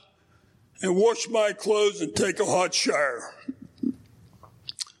house and wash my clothes and take a hot shower?"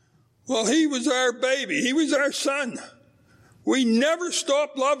 Well, he was our baby. He was our son. We never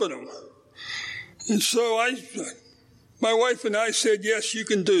stopped loving him. And so my wife and I said, "Yes, you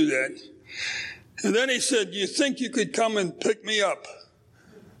can do that." And then he said, "Do you think you could come and pick me up?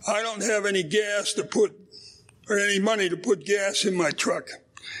 I don't have any gas to put, or any money to put gas in my truck."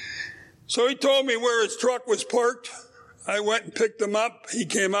 So he told me where his truck was parked. I went and picked him up. He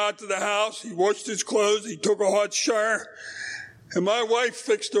came out to the house. He washed his clothes. He took a hot shower. And my wife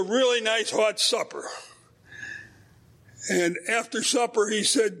fixed a really nice hot supper. And after supper, he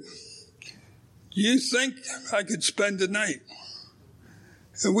said, "Do you think I could spend the night?"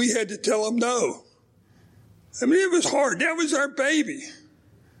 And we had to tell him no. I mean, it was hard. That was our baby.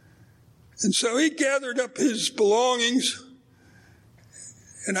 And so he gathered up his belongings,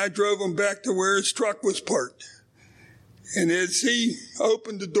 and I drove him back to where his truck was parked. And as he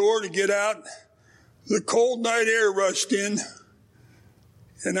opened the door to get out, the cold night air rushed in,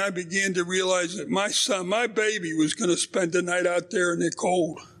 and I began to realize that my son, my baby, was going to spend the night out there in the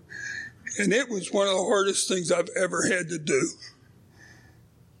cold. And it was one of the hardest things I've ever had to do.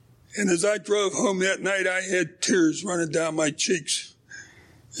 And as I drove home that night, I had tears running down my cheeks.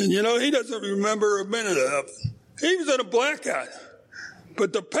 And you know, he doesn't remember a minute of it. He was in a blackout.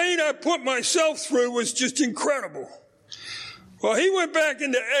 But the pain I put myself through was just incredible. Well, he went back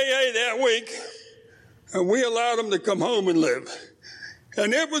into AA that week, and we allowed him to come home and live.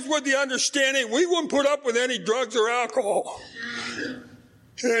 And it was with the understanding we wouldn't put up with any drugs or alcohol.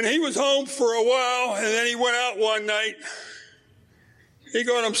 And he was home for a while, and then he went out one night. He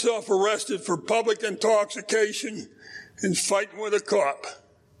got himself arrested for public intoxication and fighting with a cop.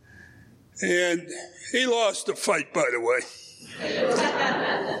 And he lost the fight, by the way.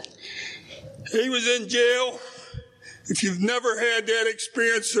 He was in jail. If you've never had that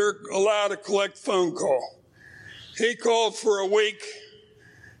experience, they're allowed to collect phone call. He called for a week,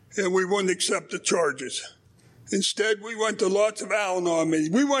 and we wouldn't accept the charges. Instead, we went to lots of Al-Anon meetings.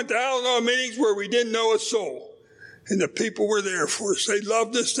 We went to Al-Anon meetings where we didn't know a soul. And the people were there for us. They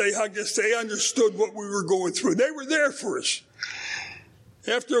loved us. They hugged us. They understood what we were going through. They were there for us.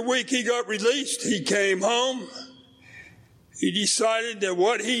 After a week, he got released. He came home. He decided that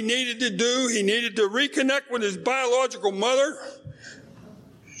what he needed to do, he needed to reconnect with his biological mother.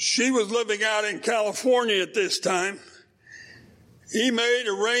 She was living out in California at this time. He made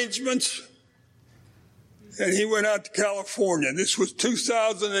arrangements, and he went out to California. This was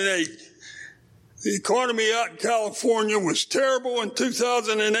 2008. The economy out in California was terrible in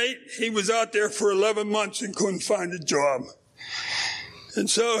 2008. He was out there for 11 months and couldn't find a job. And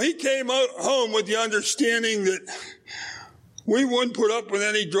so he came home with the understanding that we wouldn't put up with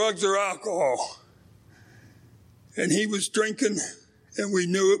any drugs or alcohol. And he was drinking, and we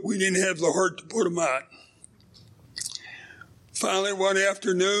knew it. We didn't have the heart to put him out. Finally, one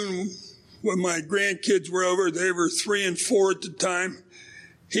afternoon, when my grandkids were over, they were 3 and 4 at the time,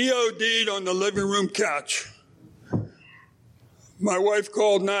 he OD'd on the living room couch. My wife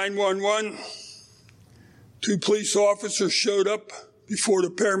called 911. 2 police officers showed up before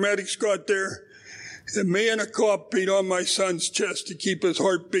the paramedics got there. And me and a cop beat on my son's chest to keep his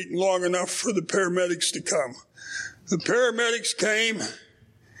heart beating long enough for the paramedics to come. The paramedics came,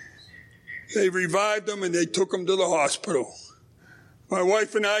 they revived him, and they took him to the hospital. My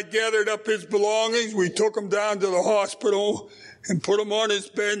wife and I gathered up his belongings. We took him down to the hospital and put him on his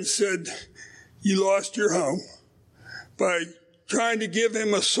bed and said, "You lost your home." By trying to give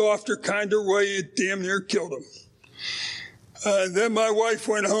him a softer, kinder way, it damn near killed him. Then my wife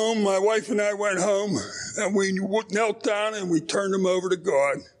and I went home, and we knelt down and we turned him over to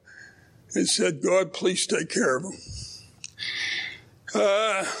God and said, "God, please take care of him."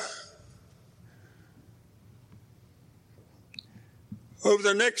 Over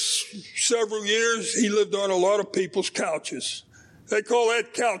the next several years, he lived on a lot of people's couches. They call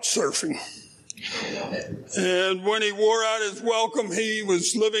that couch surfing. And when he wore out his welcome, he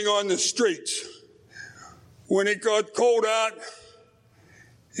was living on the streets. When it got cold out,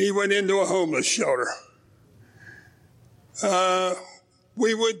 he went into a homeless shelter.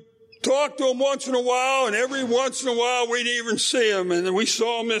 We would talk to him once in a while, and every once in a while we'd even see him. And then we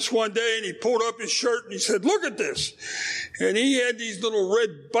saw him this one day, and he pulled up his shirt and he said, "Look at this." And he had these little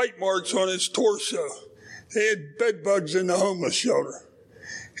red bite marks on his torso. They had bed bugs in the homeless shelter.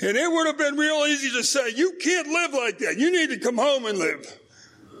 And it would have been real easy to say, "You can't live like that. You need to come home and live."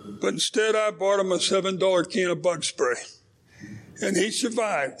 But instead, I bought him a $7 can of bug spray. And he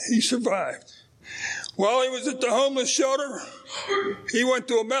survived. He survived. While he was at the homeless shelter, he went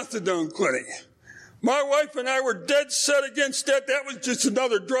to a methadone clinic. My wife and I were dead set against that. That was just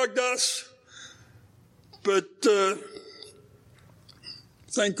another drug to us. But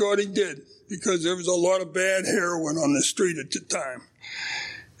thank God he did, because there was a lot of bad heroin on the street at the time.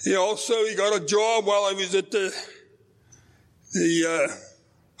 He got a job while he was at the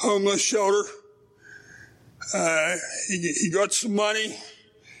homeless shelter. He got some money.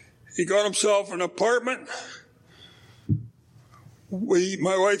 He got himself an apartment.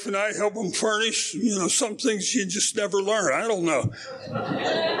 My wife and I helped him furnish. Some things you just never learn. I don't know.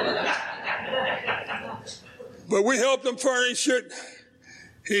 But we helped him furnish it.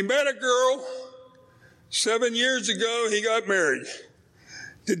 He met a girl. 7 years ago, he got married.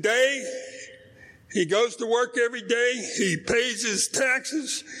 Today, he goes to work every day. He pays his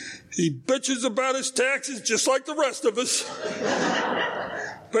taxes. He bitches about his taxes just like the rest of us.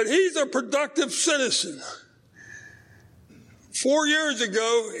 But he's a productive citizen. 4 years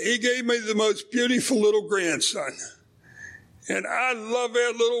ago, he gave me the most beautiful little grandson. And I love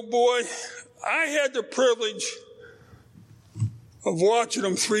that little boy. I had the privilege of watching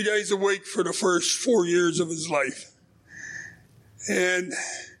him 3 days a week for the first 4 years of his life. And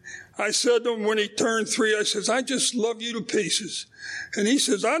I said to him when he turned 3, I says, "I just love you to pieces." And he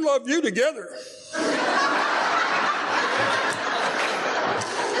says, "I love you together."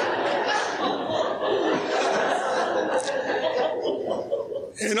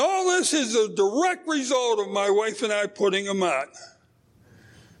 And all this is a direct result of my wife and I putting him out.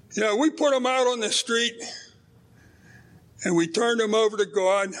 We put him out on the street, and we turned him over to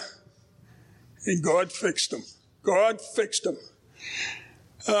God, and God fixed him. God fixed him.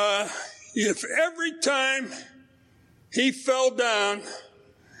 If every time he fell down,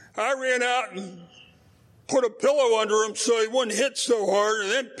 I ran out and put a pillow under him so he wouldn't hit so hard,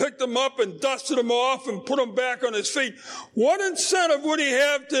 and then picked him up and dusted him off and put him back on his feet, what incentive would he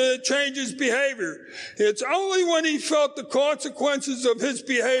have to change his behavior? It's only when he felt the consequences of his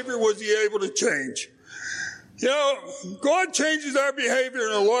behavior was he able to change. God changes our behavior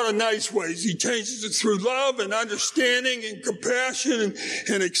in a lot of nice ways. He changes it through love and understanding and compassion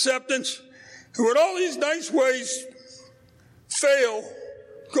and acceptance. And when all these nice ways fail,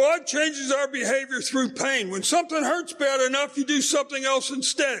 God changes our behavior through pain. When something hurts bad enough, you do something else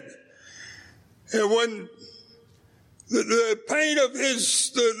instead. And when the pain of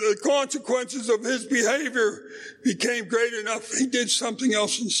the consequences of his behavior became great enough, he did something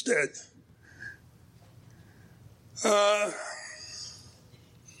else instead.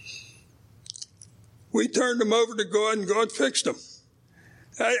 We turned him over to God, and God fixed him.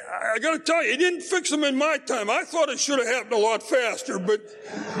 I got to tell you, he didn't fix him in my time. I thought it should have happened a lot faster, but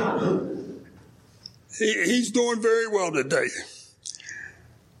he's doing very well today.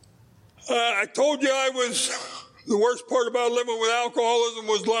 I told you the worst part about living with alcoholism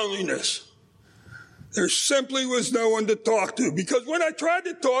was loneliness. There simply was no one to talk to, because when I tried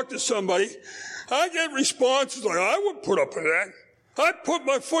to talk to somebody, I get responses like, I wouldn't put up with that. I'd put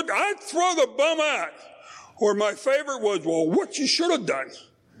my foot, I'd throw the bum out. Or my favorite was, well, what you should have done.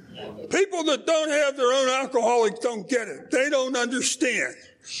 People that don't have their own alcoholics don't get it. They don't understand.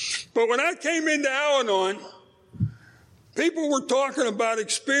 But when I came into Al-Anon, people were talking about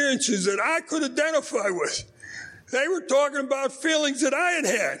experiences that I could identify with. They were talking about feelings that I had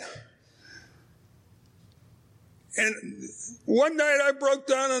had. And one night I broke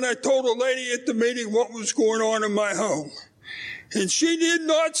down and I told a lady at the meeting what was going on in my home. And she did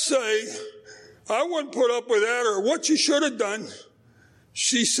not say, I wouldn't put up with that or what you should have done.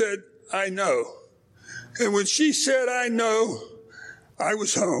 She said, I know. And when she said, I know, I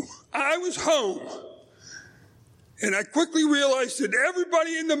was home. I was home. And I quickly realized that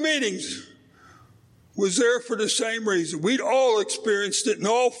everybody in the meetings was there for the same reason. We'd all experienced it and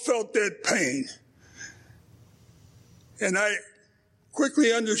all felt that pain. And I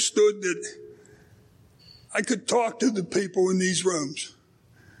quickly understood that I could talk to the people in these rooms.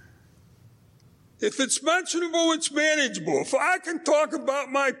 If it's mentionable, it's manageable. If I can talk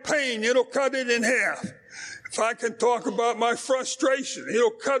about my pain, it'll cut it in half. If I can talk about my frustration,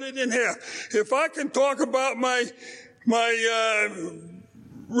 it'll cut it in half. If I can talk about my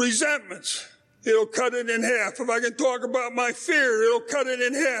resentments, it'll cut it in half. If I can talk about my fear, it'll cut it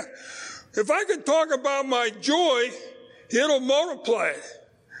in half. If I can talk about my joy, it'll multiply it.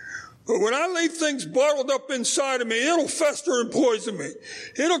 But when I leave things bottled up inside of me, it'll fester and poison me.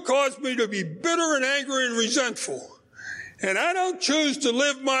 It'll cause me to be bitter and angry and resentful. And I don't choose to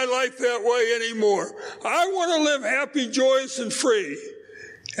live my life that way anymore. I want to live happy, joyous, and free.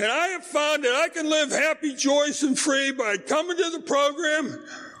 And I have found that I can live happy, joyous, and free by coming to the program,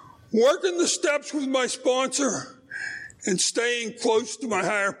 working the steps with my sponsor, and staying close to my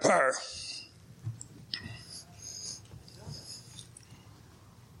higher power.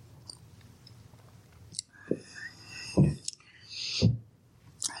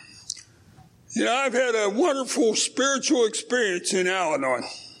 You know, I've had a wonderful spiritual experience in Al-Anon.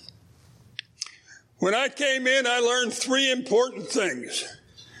 When I came in, I learned three important things.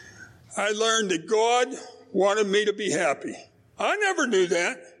 I learned that God wanted me to be happy. I never knew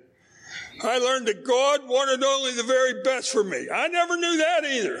that. I learned that God wanted only the very best for me. I never knew that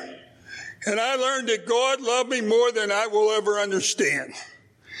either. And I learned that God loved me more than I will ever understand.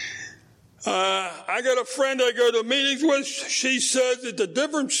 I got a friend I go to meetings with. She says that the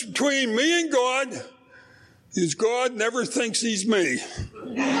difference between me and God is God never thinks he's me.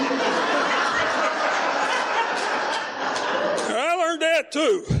 I learned that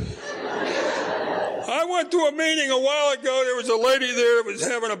too. I went to a meeting a while ago. There was a lady there that was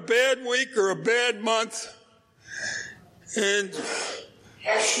having a bad week or a bad month. And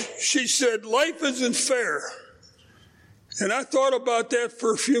she said, life isn't fair. And I thought about that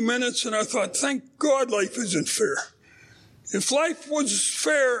for a few minutes, and I thought, thank God life isn't fair. If life was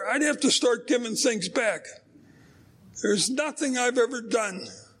fair, I'd have to start giving things back. There's nothing I've ever done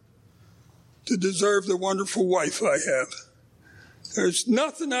to deserve the wonderful wife I have. There's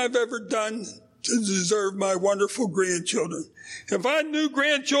nothing I've ever done to deserve my wonderful grandchildren. If I knew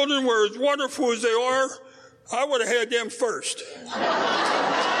grandchildren were as wonderful as they are, I would have had them first.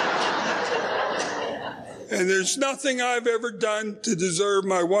 And there's nothing I've ever done to deserve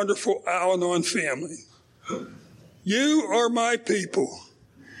my wonderful Al-Anon family. You are my people.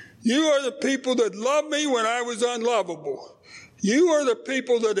 You are the people that loved me when I was unlovable. You are the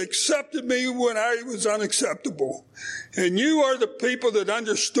people that accepted me when I was unacceptable. And you are the people that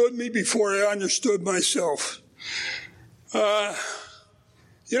understood me before I understood myself. Al-Anon's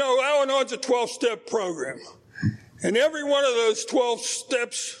a 12-step program. And every one of those 12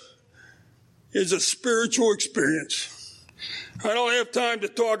 steps is a spiritual experience. I don't have time to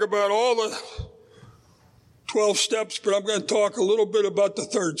talk about all the 12 steps, but I'm going to talk a little bit about the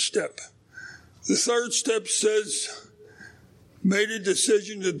third step. The third step says, made a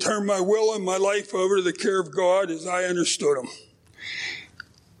decision to turn my will and my life over to the care of God as I understood him.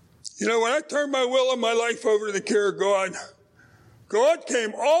 You know, when I turned my will and my life over to the care of God, God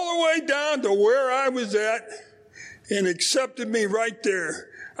came all the way down to where I was at and accepted me right there.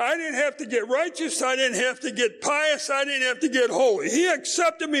 I didn't have to get righteous. I didn't have to get pious. I didn't have to get holy. He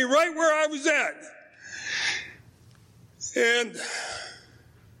accepted me right where I was at. And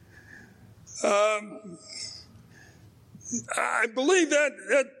I believe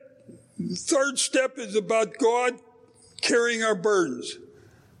that third step is about God carrying our burdens.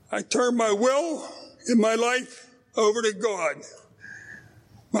 I turn my will and my life over to God.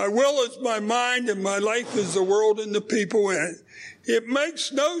 My will is my mind, and my life is the world and the people in it. It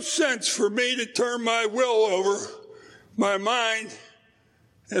makes no sense for me to turn my will over, my mind,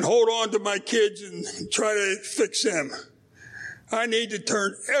 and hold on to my kids and try to fix them. I need to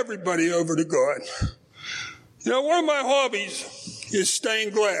turn everybody over to God. You know, one of my hobbies is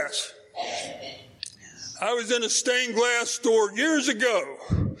stained glass. I was in a stained glass store years ago,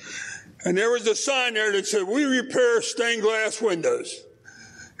 and there was a sign there that said, "We repair stained glass windows,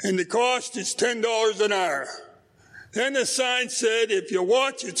 and the cost is $10 an hour." Then the sign said, "If you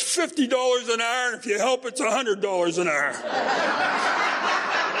watch, it's $50 an hour, and if you help, it's $100 an hour."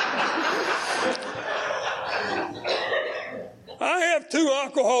 I have 2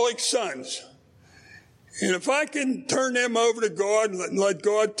 alcoholic sons, and if I can turn them over to God and let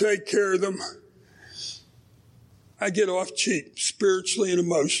God take care of them, I get off cheap, spiritually and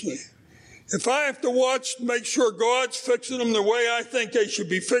emotionally. If I have to watch, make sure God's fixing them the way I think they should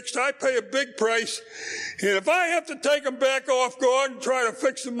be fixed, I pay a big price. And if I have to take them back off God and try to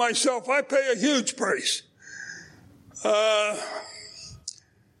fix them myself, I pay a huge price.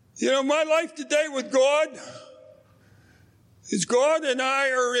 You know, my life today with God is God and I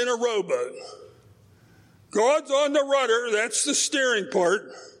are in a rowboat. God's on the rudder, that's the steering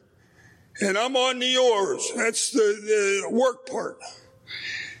part, and I'm on the oars, that's the work part.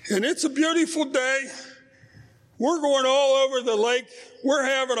 And it's a beautiful day. We're going all over the lake. We're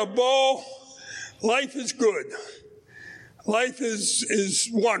having a ball. Life is good. Life is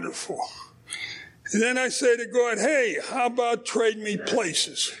wonderful. And then I say to God, "Hey, how about trade me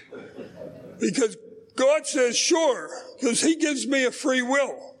places?" Because God says, "Sure," because he gives me a free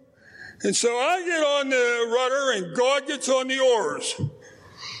will. And so I get on the rudder and God gets on the oars.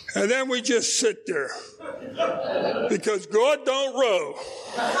 And then we just sit there. Because God don't row.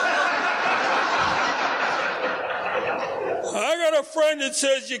 I got a friend that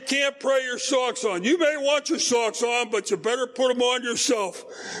says you can't pray your socks on. You may want your socks on, but you better put them on yourself.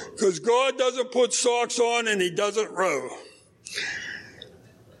 Because God doesn't put socks on and he doesn't row.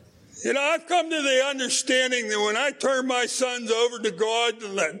 You know, I've come to the understanding that when I turn my sons over to God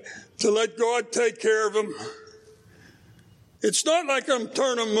to let God take care of them, it's not like I'm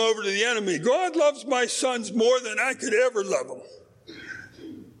turning them over to the enemy. God loves my sons more than I could ever love them.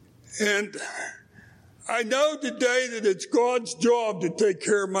 And I know today that it's God's job to take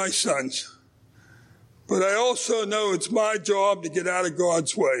care of my sons. But I also know it's my job to get out of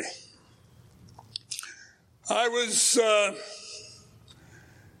God's way.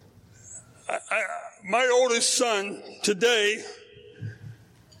 My oldest son today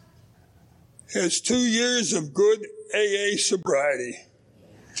has 2 years of good AA sobriety.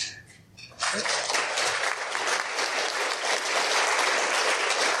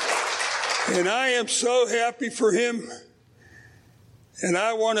 And I am so happy for him. And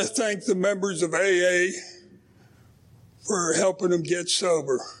I want to thank the members of AA for helping him get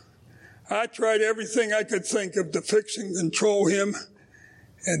sober. I tried everything I could think of to fix and control him,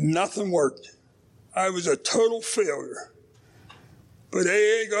 and nothing worked. I was a total failure. But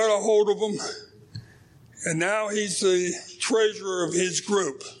AA got a hold of him, and now he's the treasurer of his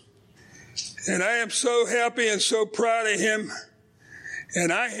group. And I am so happy and so proud of him,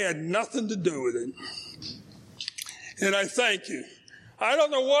 and I had nothing to do with it. And I thank you. I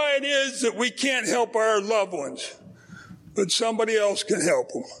don't know why it is that we can't help our loved ones, but somebody else can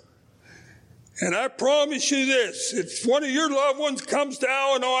help them. And I promise you this, if one of your loved ones comes to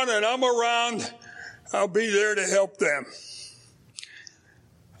Al-Anon and I'm around, I'll be there to help them.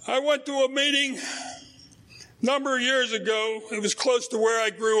 I went to a meeting a number of years ago. It was close to where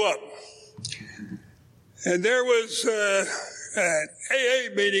I grew up. And there was an AA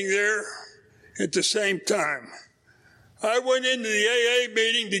meeting there at the same time. I went into the AA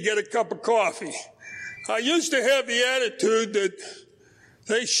meeting to get a cup of coffee. I used to have the attitude that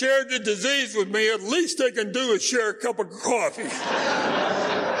they shared the disease with me. At least they can do is share a cup of coffee.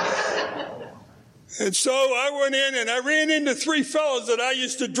 And so I went in and I ran into 3 fellows that I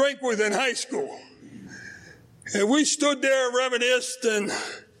used to drink with in high school. And we stood there and reminisced, and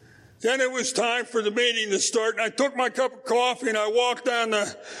then it was time for the meeting to start. And I took my cup of coffee and I walked down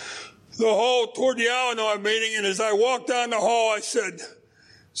the hall toward the Al-Anon meeting. And as I walked down the hall, I said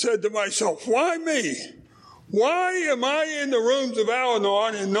to myself, why me? Why am I in the rooms of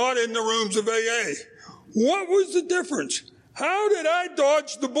Al-Anon and not in the rooms of AA? What was the difference? How did I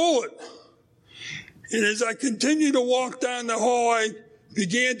dodge the bullet? And as I continued to walk down the hall, I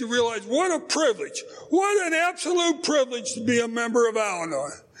began to realize what a privilege, what an absolute privilege to be a member of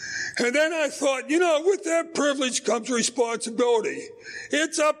Al-Anon. And then I thought, with that privilege comes responsibility.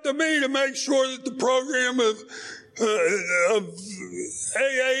 It's up to me to make sure that the program of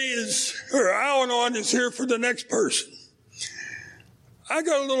AA or Al-Anon is here for the next person. I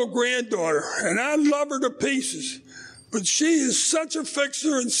got a little granddaughter, and I love her to pieces. But she is such a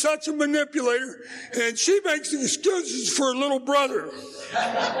fixer and such a manipulator, and she makes excuses for her little brother.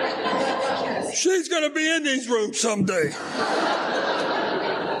 She's going to be in these rooms someday.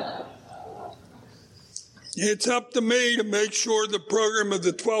 It's up to me to make sure the program of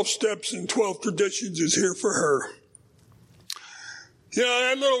the 12 steps and 12 traditions is here for her. You know,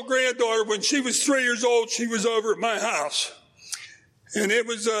 that little granddaughter, when she was 3 years old, she was over at my house. And it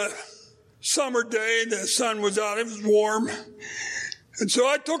was a summer day, and the sun was out. It was warm. And so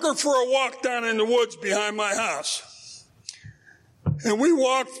I took her for a walk down in the woods behind my house. And we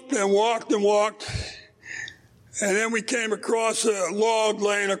walked and walked and walked. And then we came across a log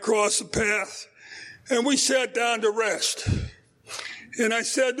laying across the path. And we sat down to rest. And I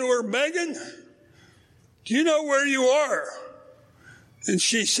said to her, Megan, do you know where you are? And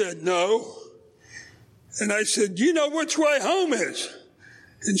she said, no. And I said, do you know which way home is?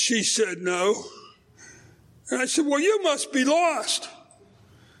 And she said, no. And I said, well, you must be lost.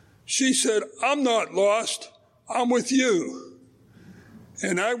 She said, I'm not lost. I'm with you.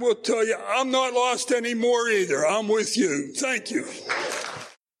 And I will tell you, I'm not lost anymore either. I'm with you. Thank you.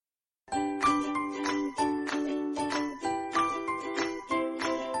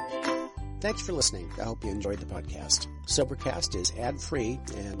 Thanks for listening. I hope you enjoyed the podcast. Sobercast is ad-free,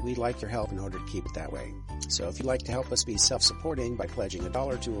 and we'd like your help in order to keep it that way. So if you'd like to help us be self-supporting by pledging $1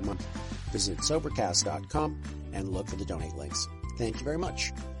 or $2 a month, visit Sobercast.com and look for the donate links. Thank you very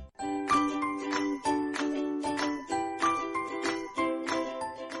much.